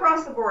all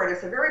across the board,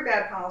 it's a very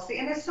bad policy,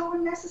 and it's so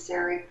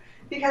unnecessary,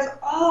 because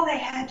all they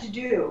had to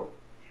do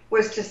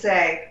was to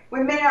say,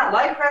 we may not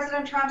like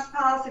President Trump's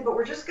policy, but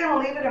we're just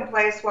going to leave it in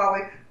place while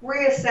we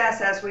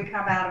reassess as we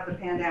come out of the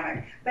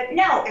pandemic. But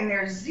no, in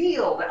their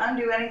zeal to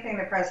undo anything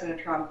that President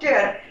Trump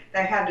did,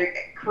 they had to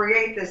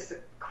create this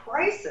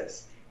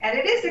crisis. And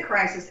it is a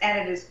crisis, and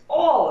it is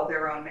all of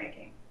their own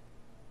making.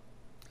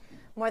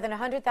 More than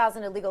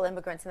 100,000 illegal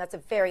immigrants, and that's a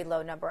very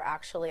low number,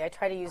 actually. I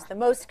try to use the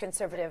most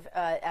conservative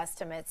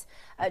estimates,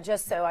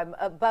 just so I'm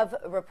above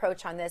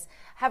reproach on this,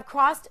 have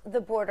crossed the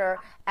border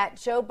at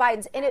Joe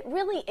Biden's. And it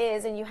really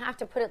is, and you have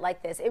to put it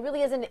like this, it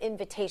really is an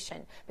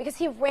invitation, because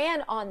he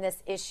ran on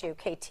this issue,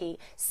 KT,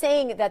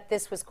 saying that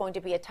this was going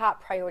to be a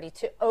top priority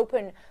to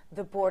open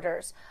the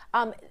borders.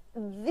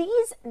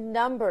 These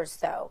numbers,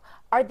 though,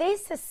 are they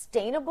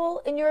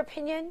sustainable, in your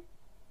opinion?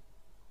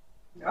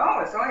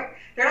 No,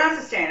 they're not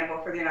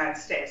sustainable for the United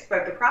States.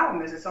 But the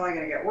problem is it's only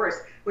going to get worse.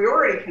 We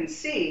already can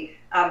see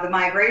the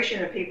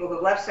migration of people who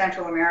left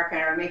Central America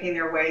and are making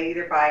their way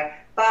either by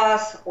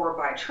bus or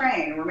by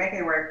train. We're making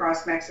their way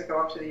across Mexico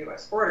up to the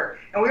U.S. border.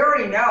 And we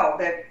already know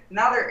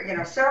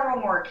that several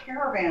more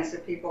caravans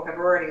of people have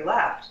already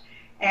left.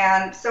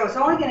 And so it's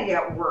only going to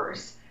get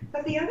worse.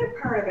 But the other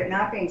part of it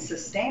not being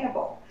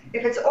sustainable,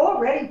 if it's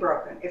already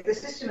broken, if the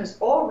system is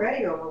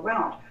already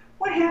overwhelmed,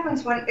 What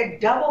happens when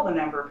double the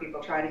number of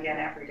people try to get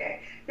every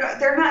day?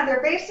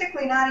 They're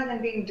basically not even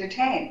being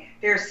detained.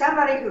 There's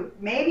somebody who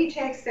maybe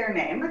takes their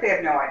name, but they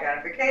have no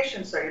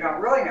identification, so you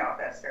don't really know if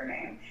that's their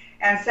name,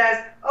 and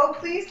says, oh,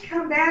 please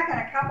come back in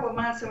a couple of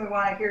months and we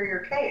want to hear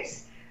your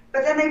case.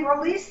 But then they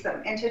release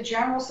them into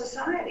general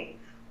society.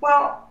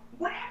 Well,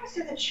 what happens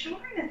to the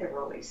children that they're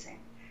releasing?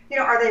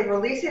 Are they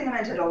releasing them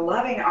into the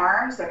loving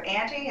arms of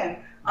auntie and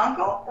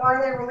uncle, or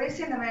are they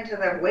releasing them into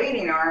the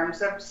waiting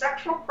arms of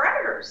sexual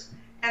predators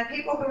and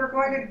people who are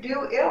going to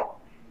do ill?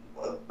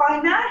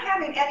 By not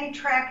having any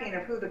tracking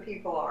of who the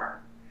people are,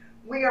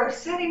 we are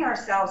setting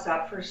ourselves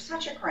up for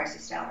such a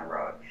crisis down the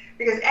road.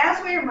 Because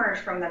as we emerge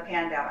from the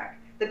pandemic,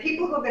 the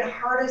people who have been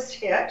hardest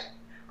hit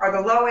are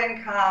the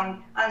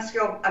low-income,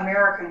 unskilled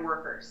American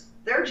workers.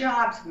 Their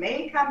jobs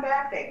may come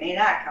back, they may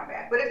not come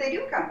back, but if they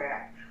do come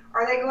back,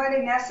 are they going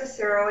to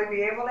necessarily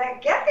be able to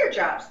get their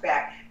jobs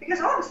back?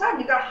 Because all of a sudden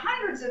you've got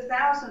hundreds of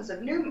thousands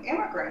of new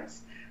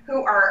immigrants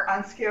who are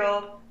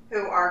unskilled,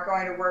 who are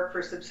going to work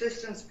for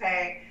subsistence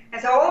pay.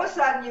 And so all of a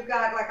sudden you've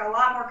got like a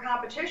lot more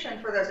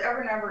competition for those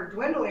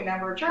dwindling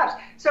number of jobs.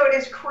 So it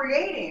is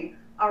creating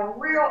a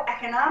real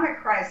economic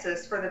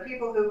crisis for the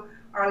people who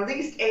are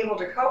least able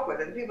to cope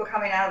with it, the people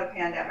coming out of the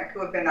pandemic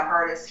who have been the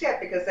hardest hit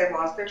because they've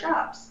lost their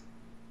jobs.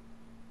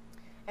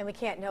 And we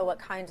can't know what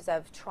kinds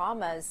of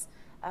traumas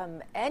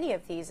any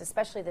of these,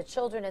 especially the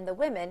children and the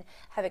women,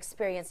 have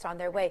experienced on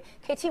their way.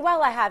 KT,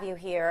 while I have you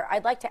here,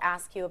 I'd like to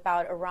ask you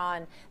about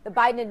Iran. The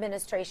Biden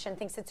administration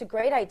thinks it's a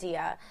great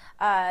idea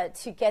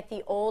to get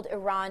the old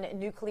Iran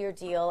nuclear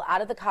deal out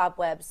of the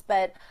cobwebs,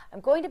 but I'm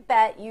going to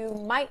bet you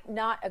might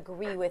not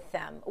agree with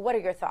them. What are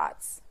your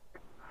thoughts?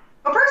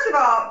 Well, first of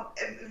all,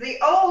 the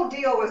old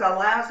deal was a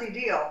lousy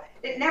deal.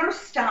 It never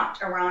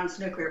stopped Iran's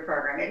nuclear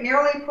program. It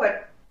merely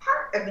put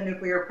part of the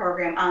nuclear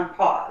program on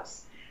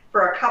pause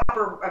for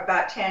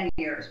about 10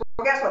 years.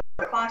 Well, guess what?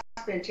 The clock's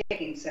been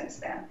ticking since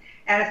then.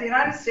 And if the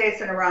United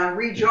States and Iran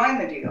rejoin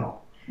the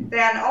deal,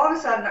 then all of a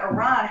sudden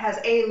Iran has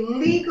a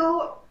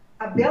legal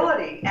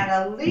ability and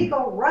a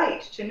legal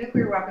right to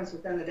nuclear weapons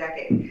within the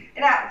decade. And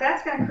now,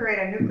 that's going to create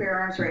a nuclear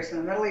arms race in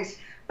the Middle East.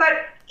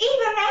 But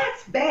even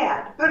that's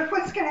bad. But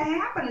what's going to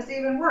happen is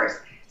even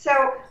worse.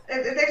 So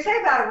they say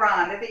about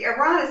Iran that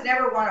Iran has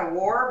never won a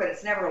war, but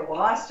it's never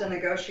lost a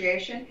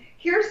negotiation.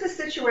 Here's the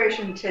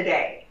situation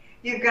today.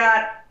 You've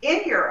got,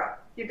 in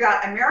Europe, you've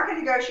got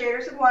American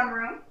negotiators in one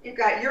room, you've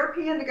got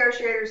European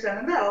negotiators in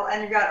the middle,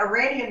 and you've got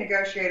Iranian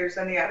negotiators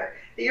in the other.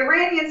 The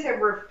Iranians have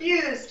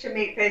refused to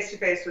meet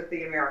face-to-face with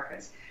the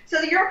Americans.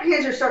 So the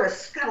Europeans are sort of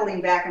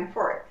scuttling back and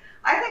forth.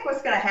 I think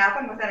what's going to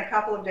happen within a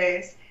couple of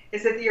days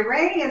is that the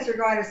Iranians are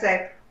going to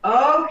say,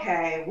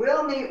 okay,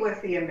 we'll meet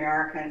with the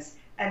Americans,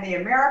 and the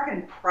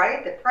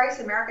price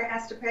America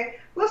has to pay,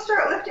 we'll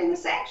start lifting the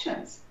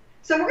sanctions.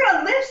 So we're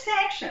going to lift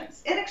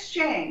sanctions in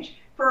exchange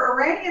for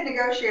Iranian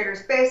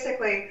negotiators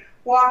basically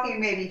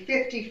walking maybe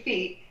 50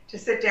 feet to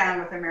sit down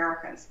with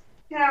Americans.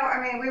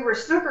 We were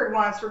snookered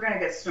once, we're going to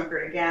get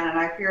snookered again, and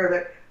I fear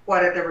that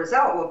what the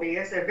result will be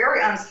is a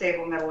very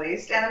unstable Middle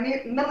East and a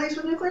Middle East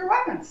with nuclear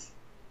weapons.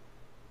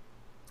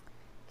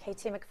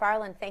 KT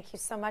McFarland, thank you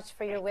so much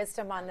for your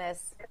wisdom on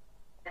this.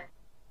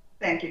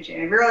 Thank you,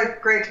 Gina. Really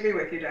great to be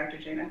with you, Dr.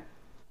 Gina.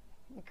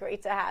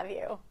 Great to have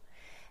you.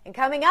 And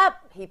coming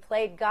up, he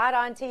played God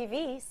on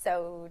TV,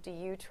 so do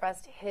you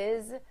trust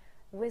his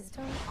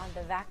wisdom on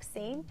the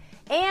vaccine?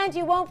 And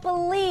you won't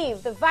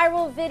believe the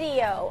viral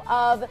video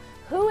of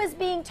who is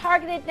being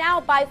targeted now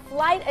by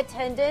flight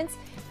attendants.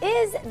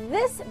 Is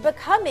this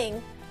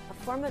becoming a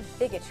form of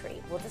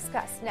bigotry? We'll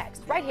discuss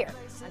next, right here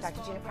on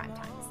Dr. Gina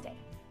Primetime. Stay.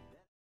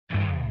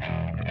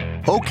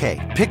 Okay,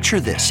 picture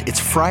this. It's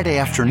Friday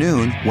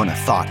afternoon when a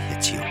thought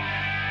hits you.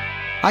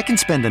 I can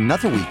spend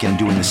another weekend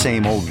doing the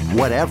same old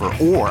whatever,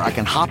 or I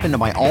can hop into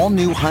my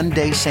all-new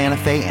Hyundai Santa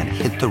Fe and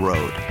hit the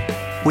road.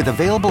 With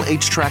available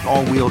H-Track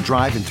all-wheel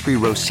drive and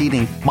 3-row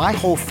seating, my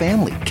whole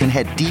family can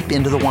head deep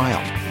into the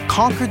wild.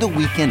 Conquer the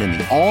weekend in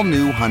the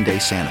all-new Hyundai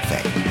Santa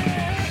Fe.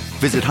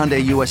 Visit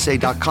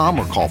HyundaiUSA.com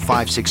or call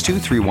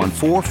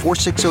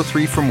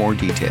 562-314-4603 for more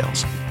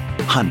details.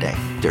 Hyundai,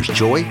 there's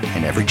joy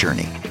in every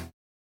journey.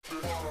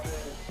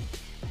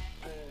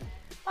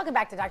 Welcome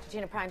back to Dr.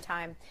 Gina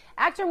Primetime.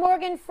 Actor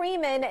Morgan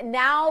Freeman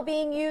now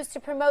being used to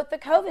promote the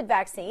COVID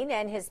vaccine,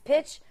 and his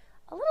pitch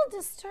a little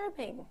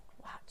disturbing.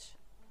 Watch.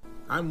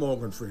 I'm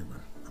Morgan Freeman.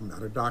 I'm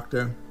not a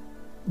doctor,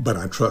 but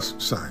I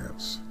trust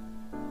science.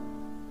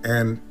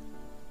 And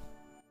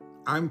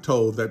I'm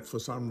told that for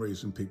some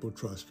reason people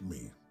trust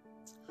me.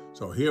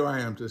 So here I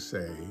am to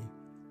say,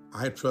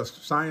 I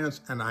trust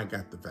science and I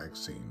got the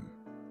vaccine.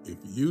 If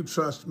you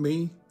trust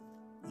me,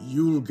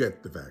 you'll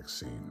get the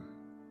vaccine.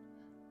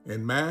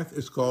 In math,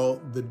 it's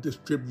called the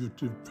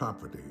distributive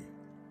property.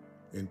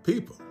 In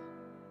people,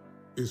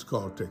 it's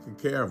called taking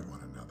care of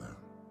one another.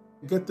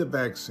 Get the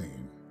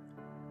vaccine.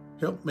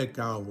 Help make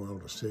our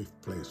world a safe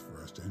place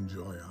for us to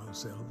enjoy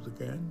ourselves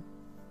again.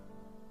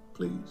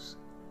 Please.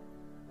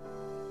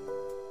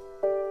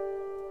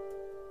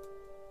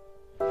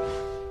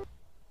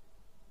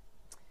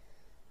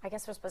 I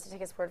guess we're supposed to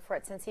take his word for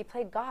it since he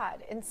played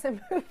God in some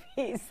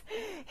movies.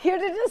 Here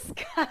to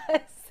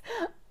discuss,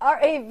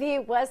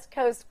 RAV West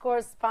Coast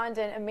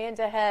correspondent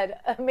Amanda Head.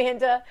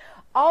 Amanda,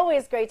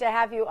 always great to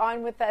have you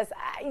on with us.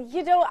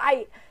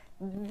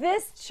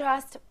 This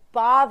just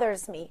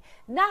bothers me.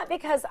 Not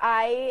because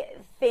I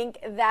think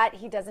that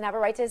he doesn't have a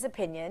right to his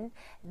opinion,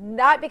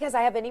 not because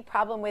I have any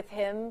problem with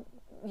him,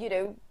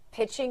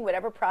 pitching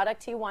whatever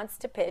product he wants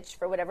to pitch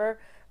for whatever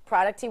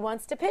product he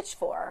wants to pitch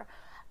for.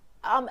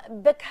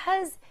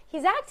 Because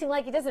he's acting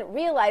like he doesn't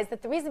realize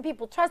that the reason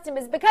people trust him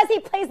is because he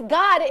plays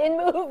God in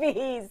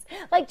movies.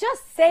 Like,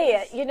 just say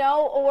it,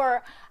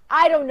 or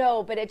I don't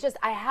know, but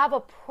I have a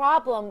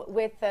problem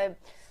with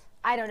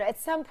I don't know, at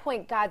some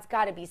point God's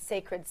got to be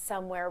sacred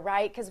somewhere,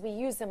 right? Because we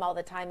use him all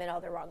the time in all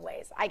the wrong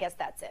ways. I guess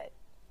that's it.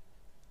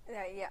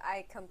 Yeah,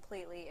 I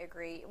completely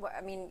agree.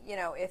 I mean,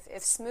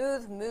 if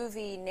smooth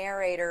movie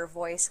narrator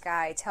voice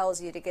guy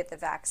tells you to get the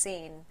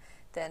vaccine,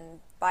 then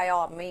by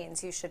all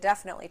means, you should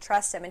definitely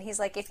trust him. And he's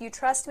like, if you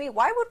trust me,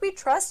 why would we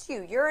trust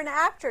you? You're an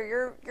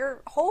actor.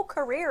 Your whole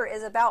career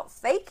is about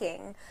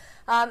faking.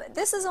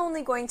 This is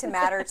only going to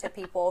matter to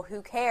people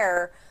who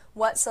care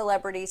what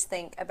celebrities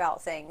think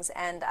about things.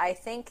 And I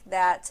think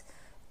that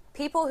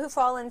people who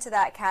fall into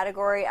that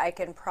category, I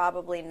can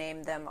probably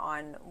name them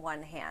on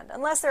one hand,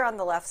 unless they're on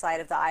the left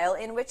side of the aisle,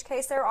 in which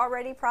case they're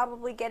already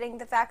probably getting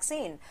the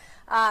vaccine.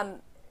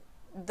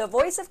 The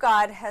voice of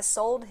God has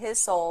sold his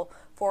soul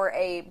for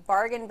a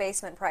bargain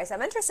basement price.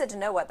 I'm interested to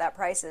know what that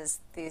price is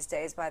these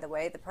days, by the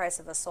way, the price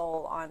of a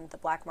soul on the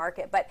black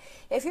market. But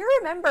if you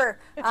remember,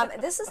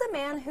 this is a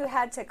man who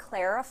had to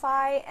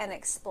clarify and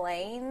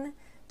explain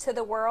to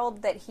the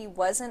world that he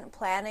wasn't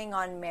planning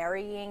on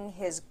marrying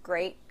his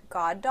great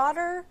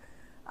goddaughter.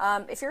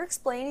 If you're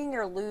explaining,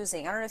 you're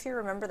losing. I don't know if you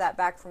remember that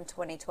back from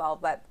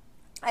 2012, but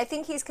I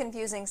think he's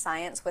confusing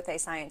science with a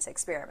science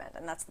experiment,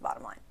 and that's the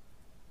bottom line.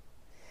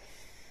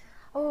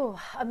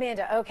 Oh,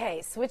 Amanda,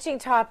 okay, switching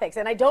topics,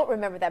 and I don't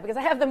remember that because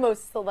I have the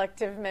most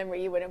selective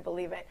memory, you wouldn't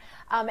believe it.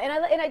 And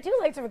I do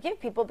like to forgive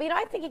people, but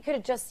I think he could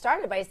have just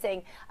started by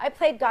saying, I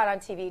played God on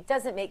TV,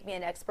 doesn't make me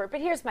an expert,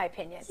 but here's my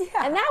opinion.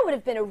 Yeah. And that would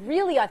have been a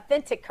really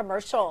authentic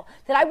commercial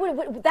that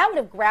that would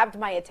have grabbed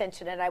my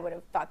attention, and I would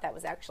have thought that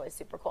was actually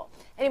super cool.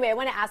 Anyway, I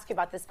want to ask you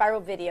about this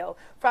viral video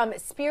from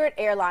Spirit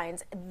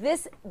Airlines.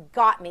 This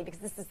got me because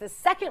this is the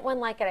second one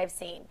like it I've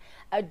seen.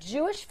 A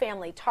Jewish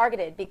family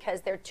targeted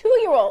because their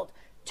two-year-old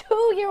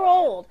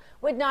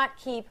would not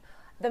keep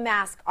the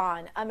mask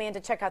on. Amanda,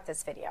 check out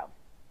this video.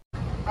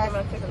 What did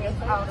I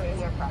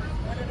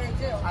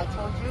do? I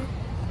told you,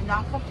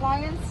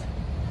 non-compliance,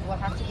 we'll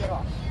have to get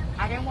off.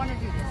 I didn't want to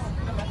do this.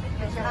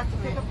 Did you have to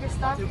pick up your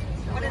stuff?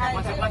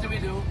 What did we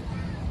do?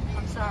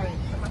 I'm sorry.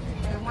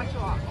 I want you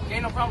off. Okay,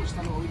 no problem. Just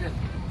tell me what we did.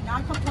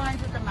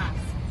 Non-compliance with the mask.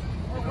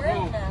 We're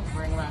wearing a mask.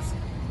 Wearing a mask.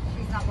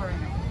 She's not wearing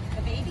it.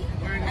 The baby?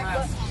 Wearing a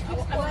mask.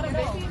 I want a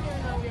baby.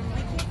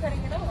 We keep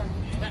cutting it on.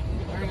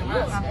 Wearing a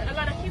mask. A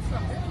lot of kids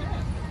from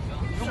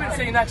Who's been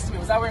sitting next to me?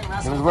 Was I wearing a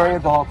mask? He was wearing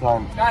it the whole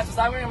time. Guys, was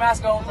I wearing a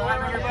mask all the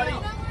time, everybody?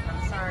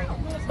 I'm sorry.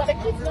 But the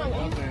kids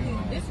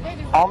don't. This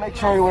baby. I'll make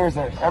sure he wears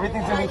it.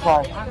 Everything's gonna be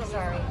fine. I'm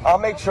sorry. I'll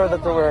make sure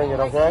that they're wearing it,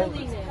 okay?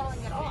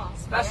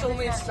 Special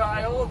needs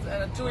child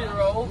and a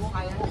 2-year-old.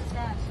 I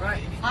understand.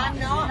 Right. I'm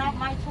not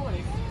my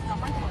choice.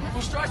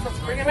 Who's choice? Let's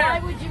bring him here. Why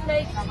would you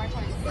make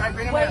Right,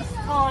 bring him waste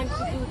here. time to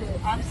do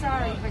this? I'm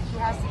sorry, but she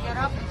has to get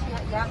up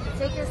and you have to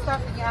take your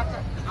stuff and you have to.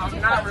 I'm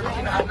not.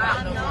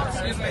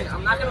 Excuse me.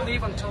 I'm not going to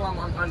leave until I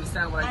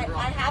understand what I did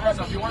wrong.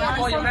 So if you want to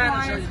call your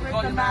manager, you can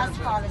call your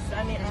manager.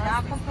 I mean, it's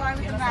not complying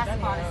with the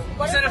mask policy.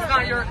 You said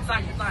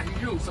it's not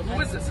you. So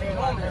who is this?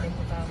 Call me.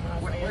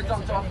 We're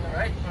done talking,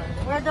 right?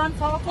 We're done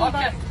talking,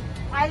 Okay. but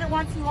Pilot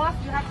wants you off,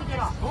 you have to get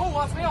off. Who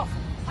wants me off?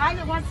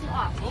 Pilot wants you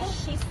off.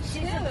 Who? She's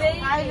a baby.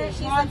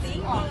 Pilot wants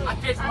you off. I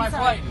paid for my I'm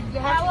sorry. flight. You have to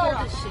How get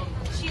old is off.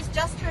 she? She's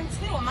just turned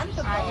 2 a month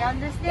ago. I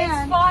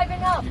understand. It's 5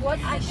 and up.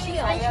 What's the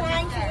deal? I'm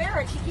trying to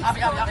wear it. She keeps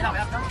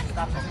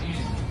Stop talking.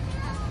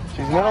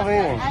 She's middle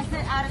meeting.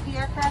 Exit out of the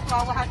aircraft,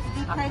 or we'll have to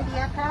deplane the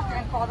aircraft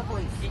and call the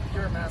police. Keep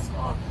your mask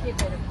on.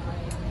 Keep it.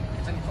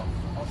 It's in the phone.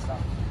 Oh, stop.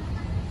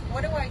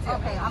 What do I do?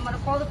 Okay, I'm going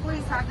to call the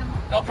police, have them.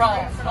 No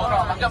problem. No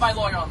problem. I've got my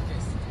lawyer on the case.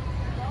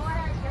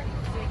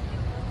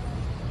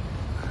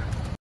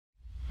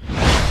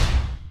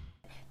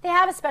 They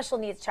have a special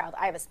needs child.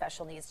 I have a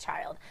special needs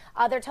child.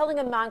 They're telling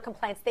them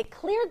non-compliance. They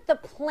cleared the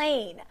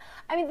plane.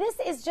 I mean, this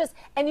is just,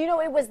 and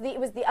it was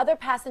the other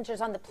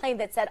passengers on the plane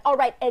that said, all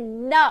right,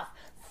 enough.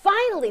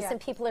 Finally, some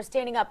people are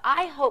standing up.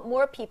 I hope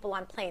more people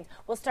on planes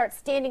will start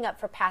standing up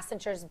for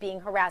passengers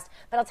being harassed.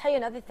 But I'll tell you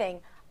another thing.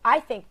 I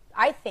think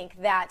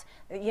that,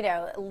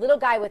 a little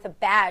guy with a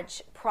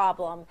badge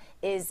problem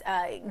is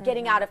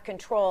getting out of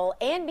control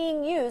and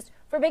being used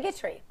for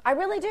bigotry. I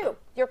really do.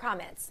 Your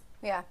comments.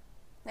 Yeah.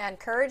 And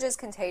courage is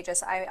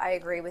contagious. I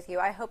agree with you.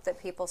 I hope that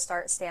people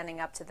start standing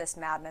up to this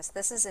madness.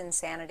 This is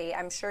insanity.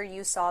 I'm sure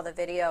you saw the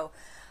video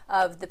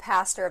of the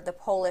pastor of the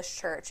Polish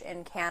church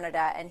in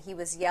Canada, and he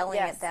was yelling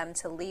at them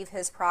to leave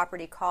his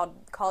property,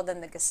 called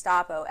them the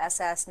Gestapo,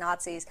 SS,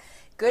 Nazis,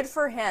 Good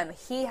for him.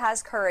 He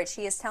has courage.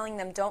 He is telling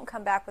them don't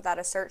come back without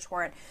a search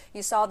warrant.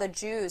 You saw the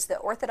Jews, the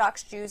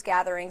Orthodox Jews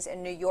gatherings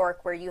in New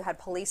York where you had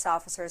police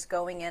officers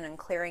going in and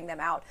clearing them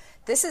out.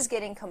 This is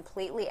getting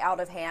completely out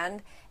of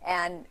hand,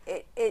 and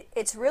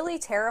it's really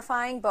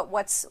terrifying. But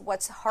what's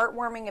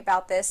heartwarming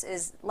about this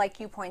is, like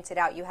you pointed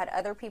out, you had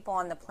other people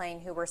on the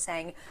plane who were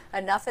saying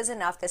enough is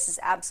enough. This is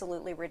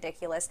absolutely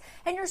ridiculous.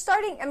 And you're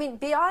starting, I mean,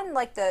 beyond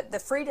like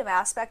the freedom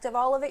aspect of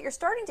all of it, you're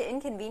starting to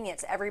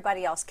inconvenience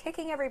everybody else,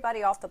 kicking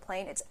everybody off the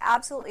plane. It's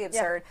absolutely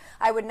absurd.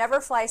 Yeah. I would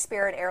never fly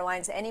Spirit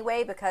Airlines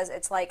anyway, because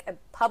it's like a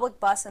public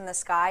bus in the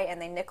sky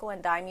and they nickel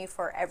and dime you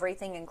for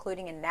everything,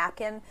 including a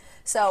napkin.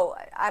 So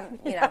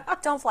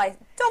don't fly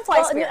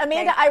well, Spirit.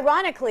 Amanda, okay?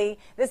 Ironically,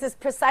 this is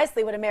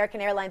precisely what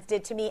American Airlines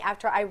did to me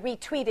after I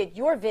retweeted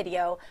your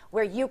video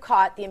where you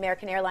caught the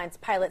American Airlines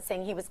pilot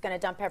saying he was going to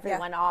dump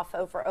everyone off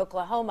over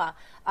Oklahoma.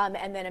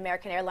 And then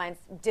American Airlines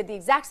did the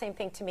exact same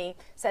thing to me,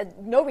 said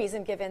no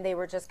reason given, they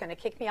were just going to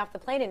kick me off the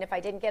plane, and if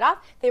I didn't get off,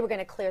 they were going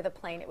to clear the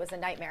plane. It was a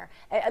nightmare.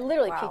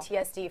 Literally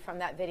PTSD from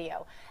that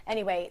video.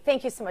 Anyway,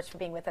 thank you so much for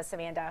being with us,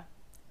 Amanda.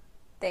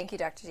 Thank you,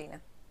 Dr. Gina.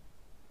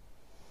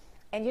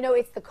 And you know,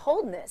 it's the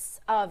coldness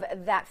of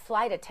that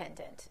flight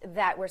attendant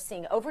that we're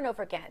seeing over and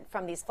over again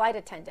from these flight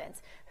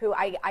attendants who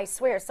I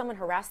swear someone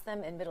harassed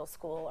them in middle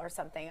school or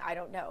something. I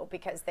don't know,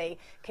 because they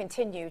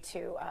continue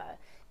to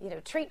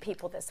treat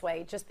people this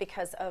way just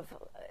because of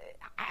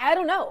I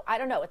don't know.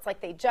 It's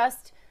like they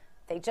just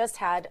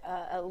had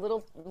a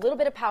little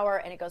bit of power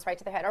and it goes right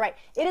to their head. All right,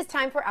 it is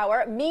time for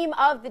our meme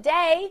of the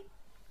day.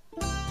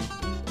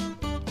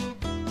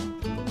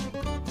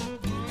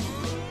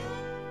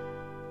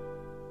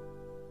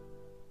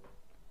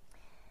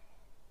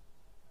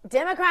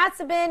 Democrats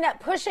have been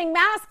pushing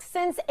masks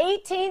since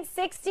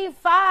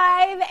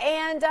 1865,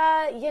 and,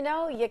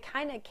 you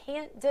kind of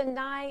can't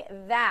deny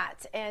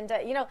that. And,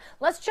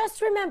 let's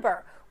just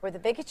remember where the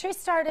bigotry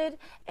started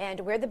and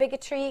where the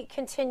bigotry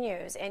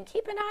continues. And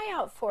keep an eye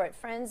out for it,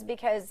 friends,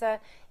 because, it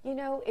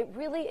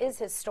really is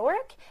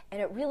historic and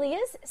it really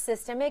is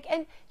systemic.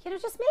 And,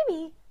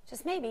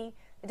 just maybe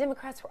the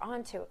Democrats were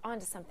onto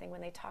something when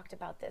they talked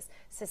about this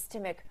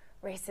systemic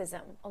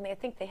racism. Only I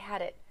think they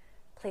had it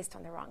placed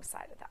on the wrong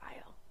side of the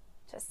aisle.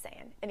 Just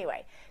saying.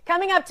 Anyway,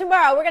 coming up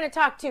tomorrow, we're going to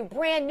talk to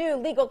brand new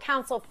legal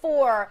counsel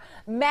for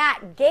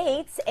Matt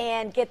Gaetz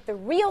and get the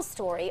real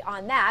story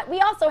on that. We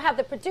also have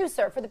the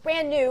producer for the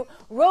brand new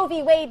Roe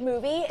v. Wade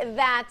movie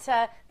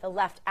that the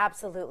left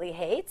absolutely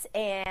hates.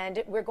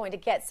 And we're going to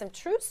get some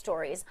true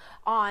stories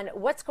on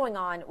what's going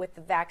on with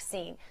the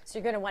vaccine. So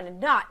you're going to want to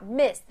not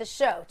miss the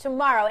show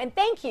tomorrow. And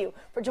thank you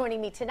for joining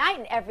me tonight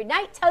and every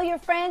night. Tell your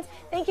friends.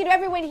 Thank you to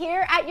everyone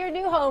here at your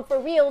new home for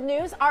Real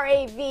News,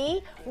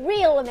 RAV,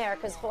 Real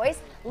America's Voice.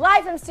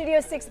 Live from Studio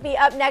 6B,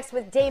 up next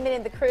with Damon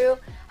and the crew.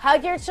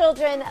 Hug your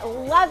children,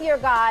 love your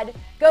God,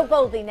 go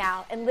boldly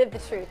now, and live the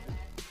truth.